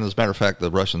 And as a matter of fact,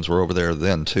 the Russians were over there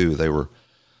then too. They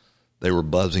were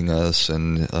buzzing us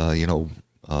and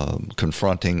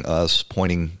confronting us,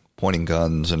 pointing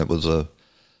guns, and it was a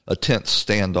tense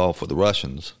standoff with the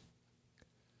Russians.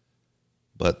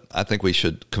 But I think we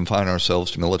should confine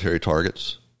ourselves to military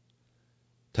targets,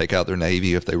 take out their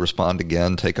Navy if they respond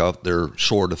again, take out their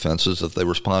shore defenses if they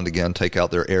respond again, take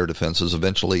out their air defenses.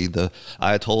 Eventually, the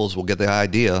Ayatollahs will get the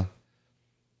idea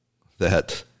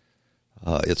that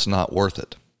it's not worth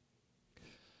it.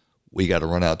 We got to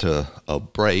run out to a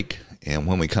break, and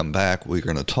when we come back, we're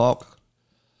going to talk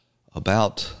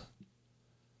about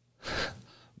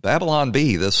Babylon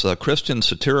Bee, this Christian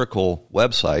satirical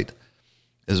website,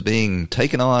 is being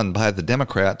taken on by the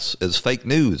Democrats as fake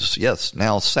news. Yes,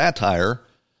 now satire,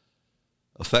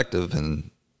 effective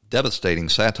and devastating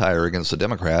satire against the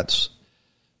Democrats,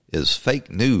 is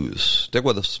fake news. Stick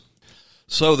with us.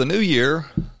 So the new year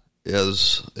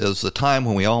is the time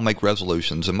when we all make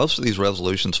resolutions, and most of these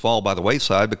resolutions fall by the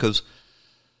wayside because,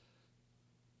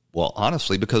 well,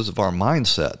 honestly, because of our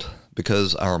mindset,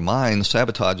 because our mind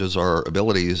sabotages our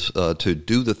abilities to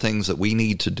do the things that we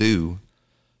need to do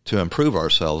to improve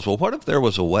ourselves. Well, what if there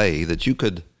was a way that you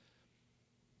could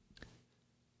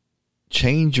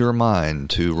change your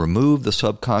mind to remove the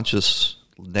subconscious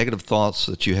negative thoughts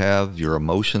that you have, your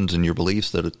emotions and your beliefs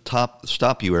that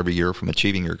stop you every year from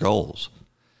achieving your goals?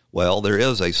 Well, there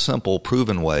is a simple,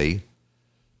 proven way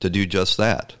to do just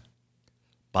that.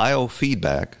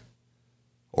 Biofeedback,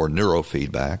 or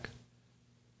neurofeedback,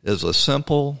 is a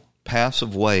simple,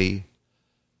 passive way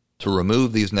to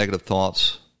remove these negative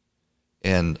thoughts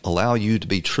and allow you to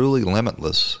be truly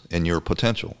limitless in your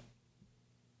potential.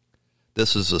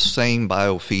 This is the same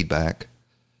biofeedback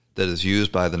that is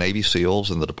used by the Navy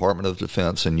SEALs and the Department of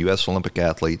Defense and U.S. Olympic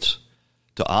athletes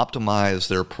to optimize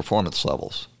their performance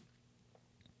levels.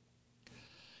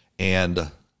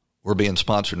 And we're being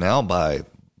sponsored now by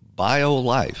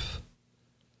BioLife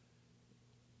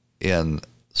in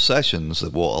sessions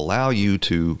that will allow you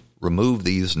to remove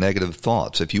these negative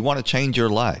thoughts. If you want to change your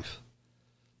life,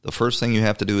 the first thing you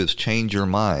have to do is change your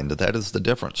mind. That is the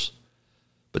difference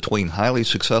between highly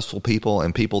successful people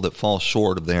and people that fall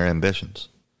short of their ambitions.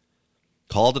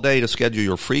 Call today to schedule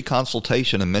your free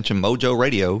consultation and mention Mojo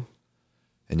Radio,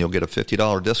 and you'll get a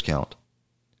 $50 discount.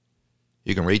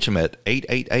 You can reach them at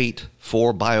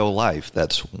 888-4BioLife.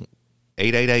 That's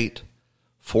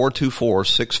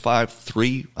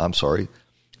 888-424-653. I'm sorry.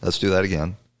 Let's do that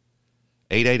again.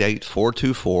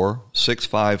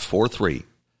 888-424-6543.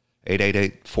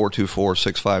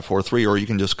 888-424-6543. Or you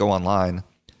can just go online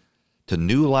to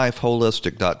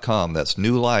newlifeholistic.com. That's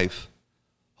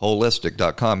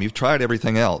newlifeholistic.com. You've tried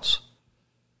everything else.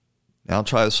 Now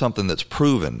try something that's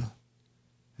proven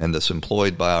and that's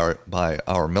employed by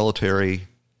our military,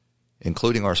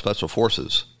 including our special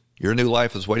forces. Your new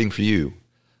life is waiting for you.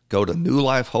 Go to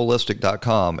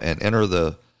newlifeholistic.com and enter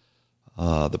the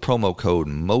promo code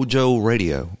Mojo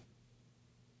Radio.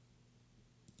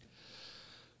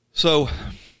 So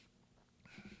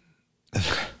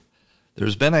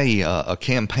there's been a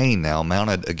campaign now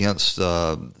mounted against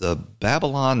the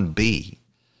Babylon Bee.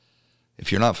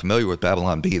 If you're not familiar with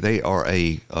Babylon Bee, they are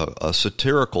a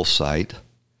satirical site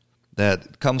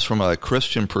that comes from a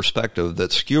Christian perspective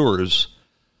that skewers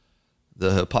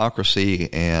the hypocrisy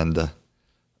and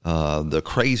the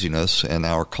craziness in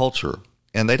our culture.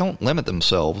 And they don't limit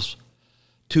themselves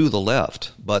to the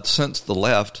left. But since the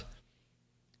left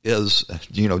is,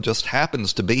 just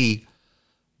happens to be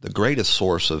the greatest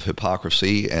source of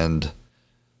hypocrisy and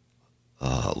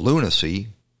lunacy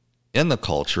in the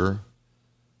culture,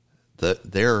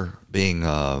 that they're being,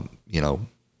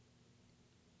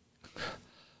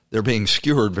 they're being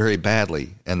skewered very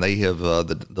badly. And they have,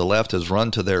 the left has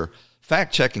run to their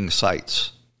fact-checking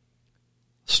sites,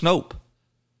 Snope,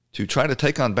 to try to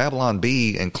take on Babylon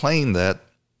Bee and claim that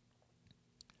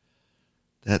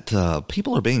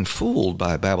people are being fooled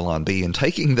by Babylon Bee and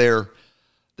taking their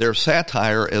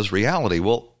satire as reality.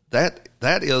 Well, that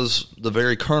is the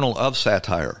very kernel of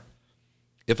satire.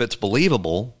 If it's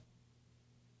believable,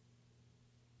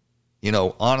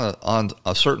 on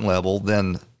a certain level,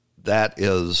 then that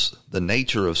is the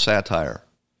nature of satire.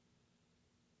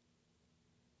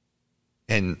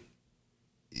 And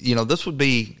this would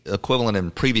be equivalent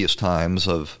in previous times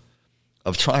of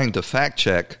trying to fact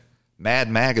check Mad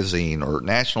Magazine or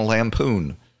National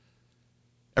Lampoon.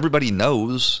 Everybody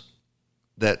knows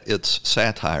that it's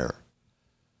satire,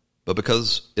 but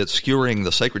because it's skewering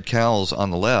the sacred cows on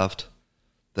the left,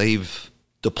 they've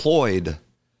deployed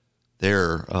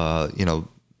their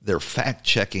fact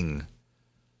checking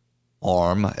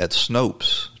arm at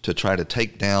Snopes to try to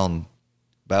take down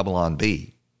Babylon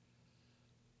Bee.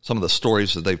 Some of the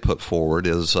stories that they put forward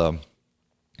is, and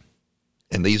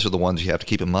these are the ones you have to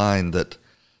keep in mind, that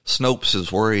Snopes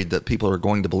is worried that people are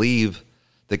going to believe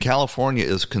that California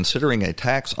is considering a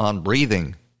tax on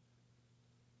breathing.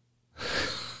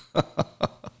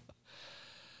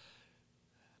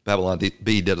 Babylon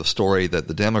Bee did a story that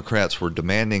the Democrats were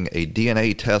demanding a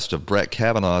DNA test of Brett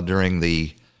Kavanaugh during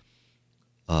the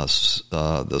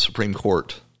Supreme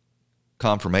Court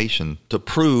confirmation to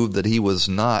prove that he was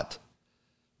not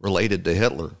related to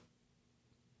Hitler.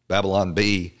 Babylon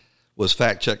Bee was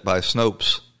fact-checked by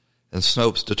Snopes, and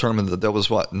Snopes determined that was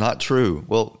what? Not true.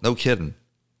 Well, no kidding.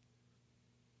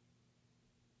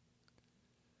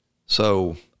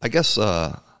 So I guess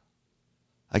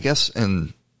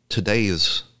in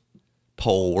today's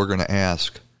poll, we're going to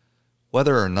ask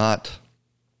whether or not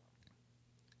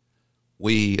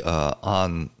we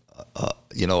on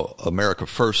America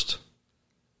First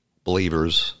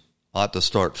believers ought to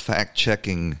start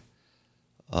fact-checking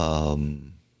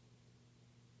leftist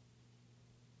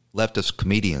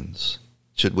comedians.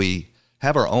 Should we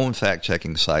have our own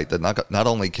fact-checking site that not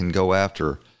only can go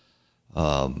after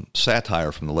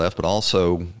satire from the left, but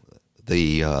also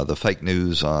the fake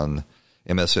news on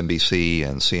MSNBC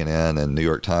and CNN and New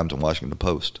York Times and Washington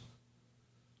Post?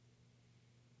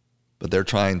 But they're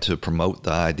trying to promote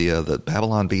the idea that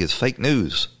Babylon Bee is fake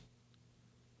news.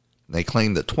 They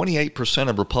claim that 28%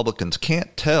 of Republicans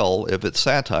can't tell if it's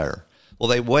satire. Well,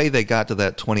 the way they got to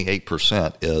that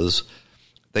 28% is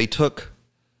they took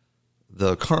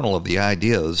the kernel of the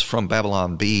ideas from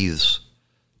Babylon Bee's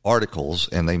articles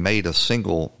and they made a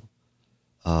single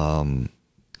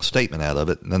statement out of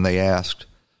it, and then they asked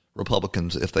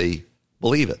Republicans if they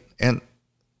believe it. And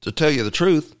to tell you the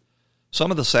truth, some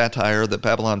of the satire that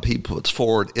Babylon Bee puts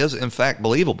forward is in fact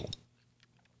believable.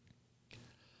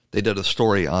 They did a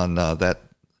story on that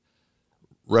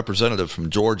representative from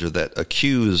Georgia that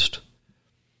accused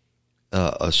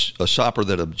a shopper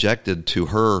that objected to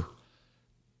her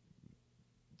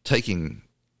taking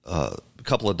a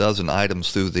couple of dozen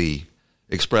items through the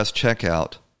express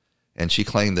checkout, and she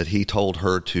claimed that he told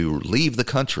her to leave the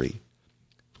country.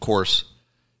 Of course,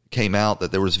 it came out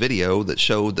that there was video that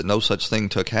showed that no such thing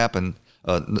took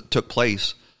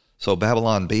place. So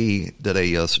Babylon Bee did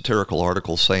a satirical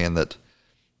article saying that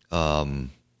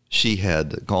she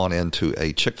had gone into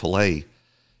a Chick-fil-A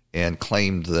and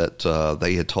claimed that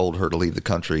they had told her to leave the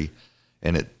country,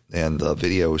 and the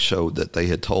video showed that they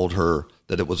had told her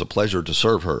that it was a pleasure to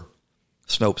serve her.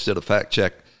 Snopes did a fact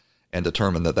check and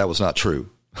determined that that was not true.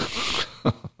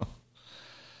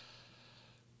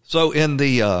 So in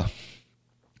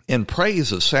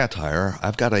praise of satire,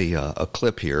 I've got a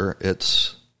clip here.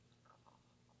 It's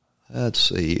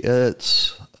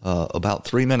about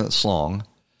 3 minutes long.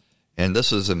 And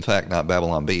this is, in fact, not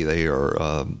Babylon Bee.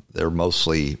 They're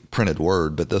mostly printed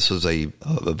word, but this is a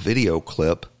video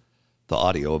clip, the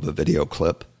audio of a video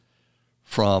clip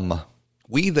from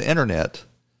We the Internet.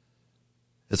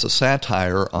 It's a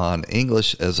satire on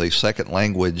English as a second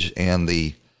language and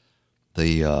the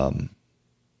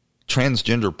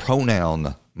transgender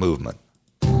pronoun movement.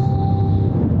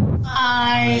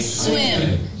 I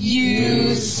swim.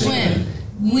 You swim.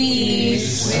 We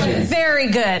swim.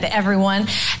 Very good, everyone.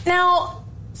 Now,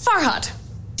 Farhad,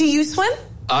 do you swim?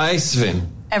 I swim.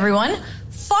 Everyone,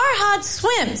 Farhad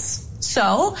swims.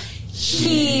 So,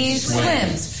 he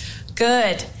swims.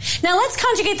 Good. Now let's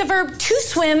conjugate the verb to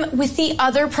swim with the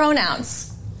other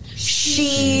pronouns.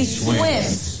 She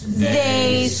swims.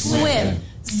 They swim.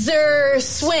 Zer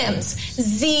swims.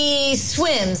 Z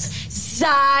swims.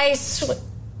 Zai swims.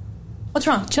 What's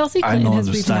wrong? Chelsea Clinton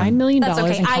has reaped $9 million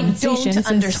in compensation since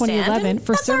 2011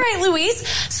 for That's all right, Louise.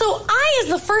 So I is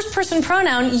the first person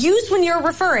pronoun used when you're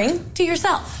referring to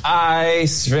yourself. I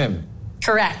swim.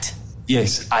 Correct.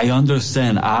 Yes, I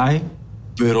understand I,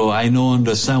 pero I don't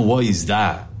understand what is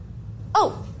that.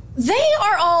 Oh, they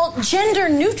are all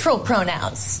gender-neutral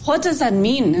pronouns. What does that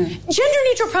mean?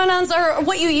 Gender-neutral pronouns are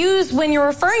what you use when you're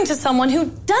referring to someone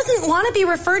who doesn't want to be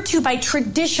referred to by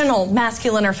traditional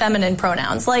masculine or feminine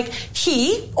pronouns, like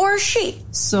he or she.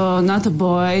 So not a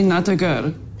boy, not a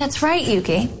girl. That's right,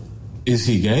 Yuki. Is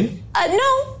he gay?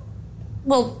 No.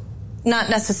 Well, not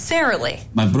necessarily.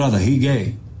 My brother, he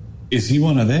gay. Is he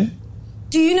one of them?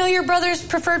 Do you know your brother's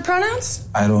preferred pronouns?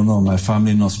 I don't know. My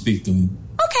family don't speak to him.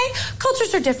 Okay,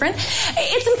 cultures are different.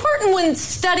 It's important when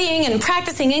studying and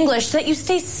practicing English that you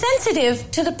stay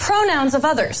sensitive to the pronouns of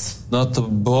others. Not a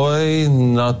boy,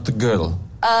 not a girl.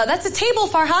 That's a table,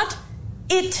 Farhad.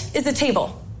 It is a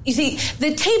table. You see,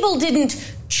 the table didn't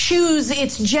choose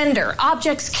its gender.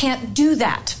 Objects can't do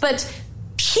that, but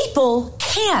people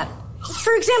can.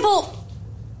 For example,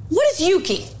 what is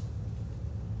Yuki?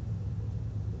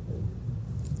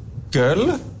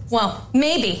 Girl? Well,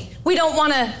 maybe. We don't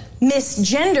want to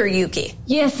misgender Yuki.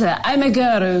 Yes, I'm a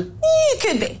girl. You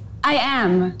could be. I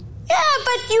am. Yeah,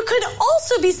 but you could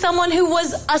also be someone who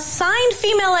was assigned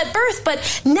female at birth,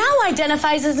 but now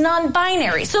identifies as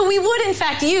non-binary. So we would, in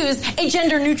fact, use a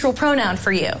gender-neutral pronoun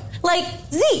for you, like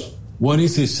Z. What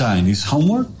is his sign? His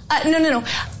homework? No.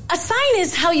 A sign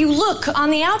is how you look on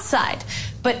the outside,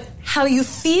 but how you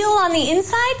feel on the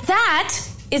inside, that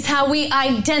is how we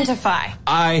identify.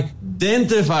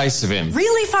 Identify swim.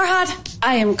 Really, Farhad?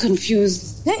 I am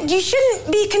confused. You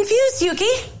shouldn't be confused, Yuki.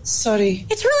 Sorry.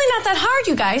 It's really not that hard,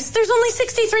 you guys. There's only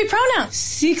 63 pronouns.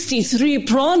 63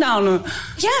 pronouns?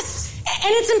 Yes.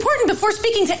 And it's important before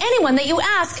speaking to anyone that you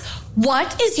ask,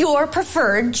 what is your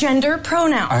preferred gender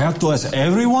pronoun? I have to ask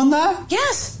everyone that?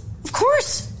 Yes, of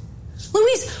course.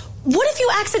 Louise, what if you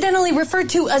accidentally referred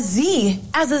to a Z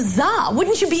as a za,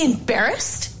 wouldn't you be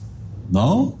embarrassed?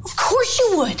 No? Of course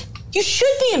you would. You should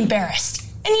be embarrassed.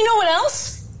 And you know what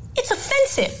else? It's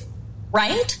offensive,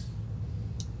 right?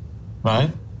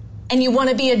 Right? And you want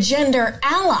to be a gender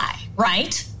ally,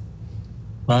 right?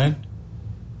 Right?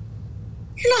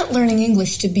 You're not learning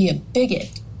English to be a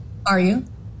bigot, are you?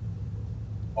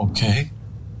 Okay.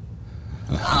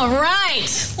 All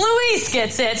right. Luis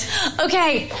gets it.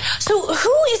 Okay, so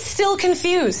who is still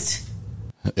confused?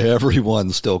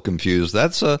 Everyone's still confused.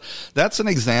 That's an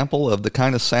example of the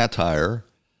kind of satire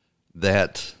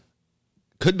that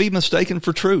could be mistaken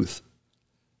for truth.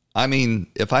 I mean,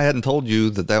 if I hadn't told you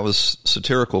that that was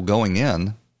satirical going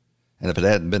in, and if it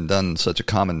hadn't been done in such a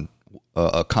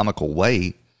comical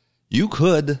way, you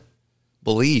could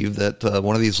believe that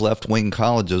one of these left-wing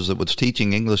colleges that was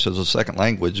teaching English as a second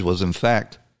language was in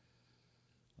fact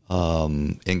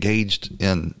engaged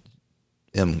in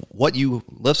what you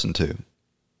listen to.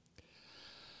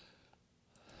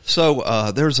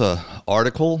 So there's an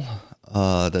article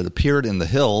that appeared in The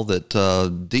Hill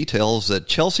that details that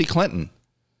Chelsea Clinton,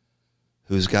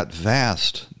 who's got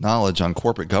vast knowledge on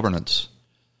corporate governance,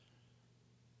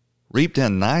 reaped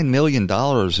in $9 million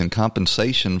in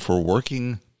compensation for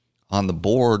working on the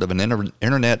board of an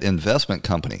internet investment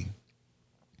company.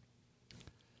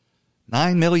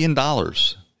 $9 million.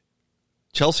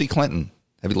 Chelsea Clinton.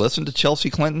 Have you listened to Chelsea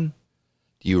Clinton?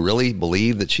 Do you really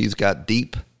believe that she's got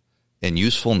deep and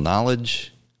useful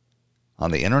knowledge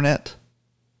on the internet?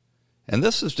 And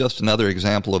this is just another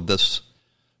example of this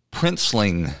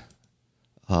princeling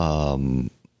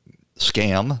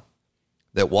scam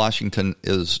that Washington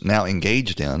is now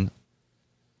engaged in,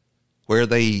 where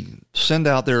they send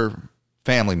out their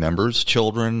family members,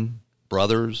 children,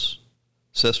 brothers,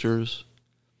 sisters,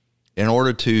 in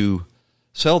order to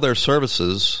sell their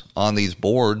services on these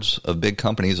boards of big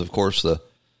companies. Of course,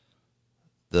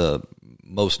 the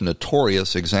most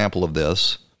notorious example of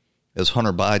this is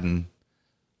Hunter Biden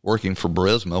working for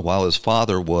Burisma while his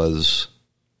father was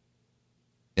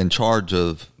in charge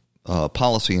of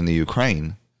policy in the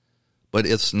Ukraine. But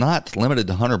it's not limited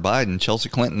to Hunter Biden. Chelsea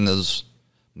Clinton is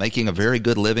making a very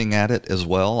good living at it as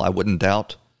well. I wouldn't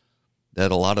doubt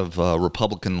that a lot of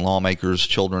Republican lawmakers'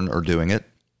 children are doing it.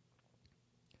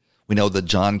 We know that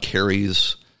John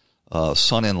Kerry's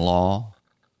son-in-law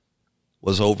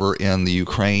was over in the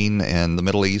Ukraine and the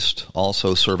Middle East,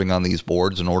 also serving on these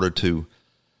boards in order to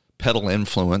peddle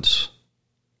influence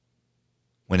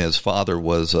when his father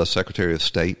was Secretary of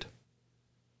State.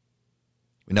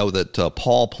 We know that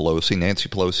Paul Pelosi, Nancy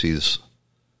Pelosi's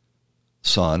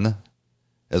son,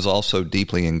 is also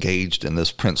deeply engaged in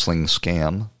this princeling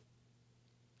scam.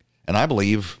 And I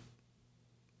believe,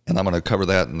 and I'm going to cover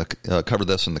that cover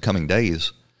this in the coming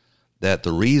days, that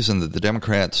the reason that the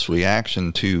Democrats'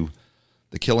 reaction to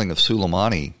the killing of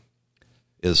Soleimani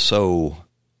is so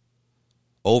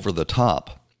over the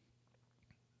top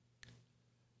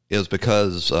is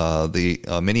because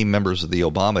the many members of the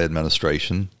Obama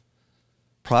administration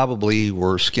probably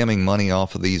were skimming money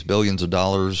off of these billions of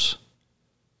dollars.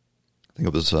 I think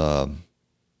it was,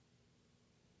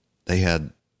 they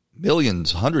had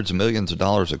millions, hundreds of millions of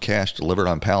dollars of cash delivered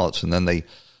on pallets, and then they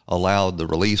allowed the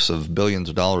release of billions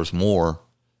of dollars more.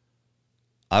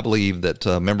 I believe that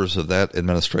members of that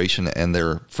administration and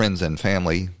their friends and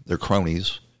family, their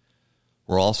cronies,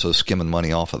 were also skimming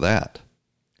money off of that.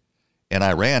 And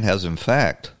Iran has, in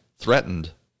fact,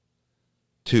 threatened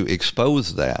to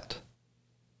expose that.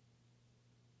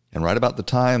 And right about the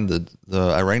time that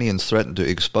the Iranians threatened to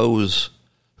expose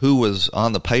who was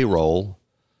on the payroll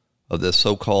of this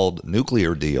so-called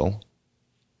nuclear deal,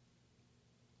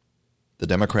 the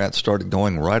Democrats started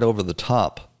going right over the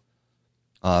top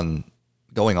on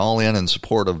going all in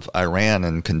support of Iran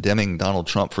and condemning Donald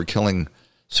Trump for killing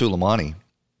Soleimani,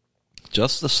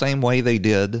 just the same way they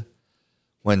did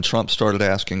when Trump started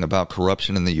asking about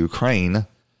corruption in the Ukraine.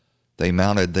 They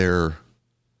mounted their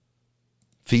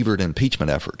fevered impeachment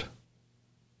effort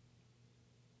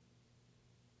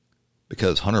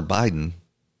because Hunter Biden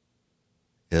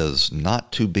is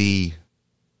not to be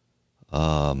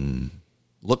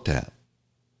looked at.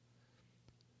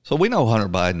 So we know Hunter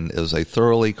Biden is a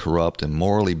thoroughly corrupt and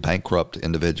morally bankrupt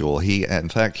individual. He, in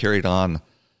fact, carried on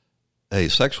a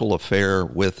sexual affair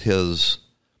with his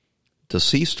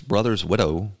deceased brother's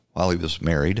widow while he was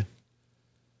married.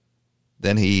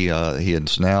 Then he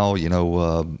is now, we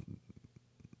know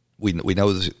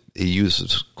he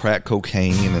uses crack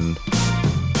cocaine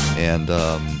and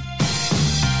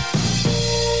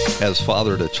has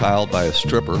fathered a child by a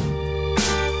stripper.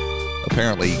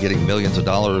 Apparently getting millions of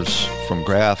dollars from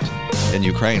graft in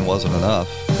Ukraine wasn't enough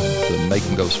to make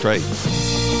him go straight.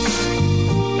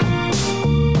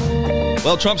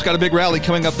 Well, Trump's got a big rally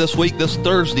coming up this week, this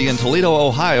Thursday in Toledo,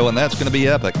 Ohio, and that's going to be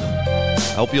epic.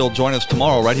 I hope you'll join us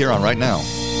tomorrow right here on Right Now.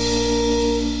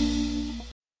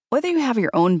 Whether you have your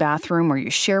own bathroom or you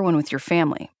share one with your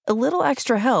family, a little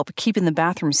extra help keeping the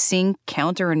bathroom sink,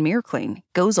 counter, and mirror clean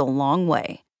goes a long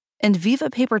way. And Viva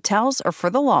paper towels are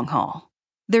for the long haul.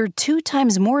 They're 2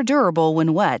 times more durable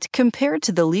when wet compared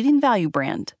to the leading value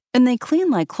brand. And they clean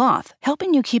like cloth,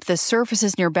 helping you keep the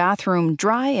surfaces in your bathroom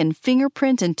dry and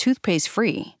fingerprint and toothpaste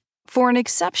free. For an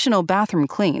exceptional bathroom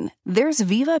clean, there's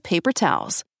Viva paper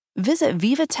towels. Visit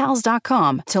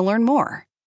vivatowels.com to learn more.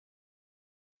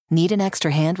 Need an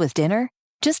extra hand with dinner?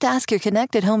 Just ask your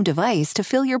connected home device to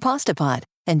fill your pasta pot,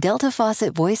 and Delta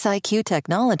Faucet Voice IQ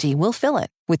technology will fill it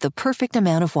with the perfect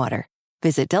amount of water.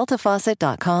 Visit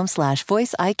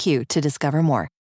deltafaucet.com/voice IQ to discover more.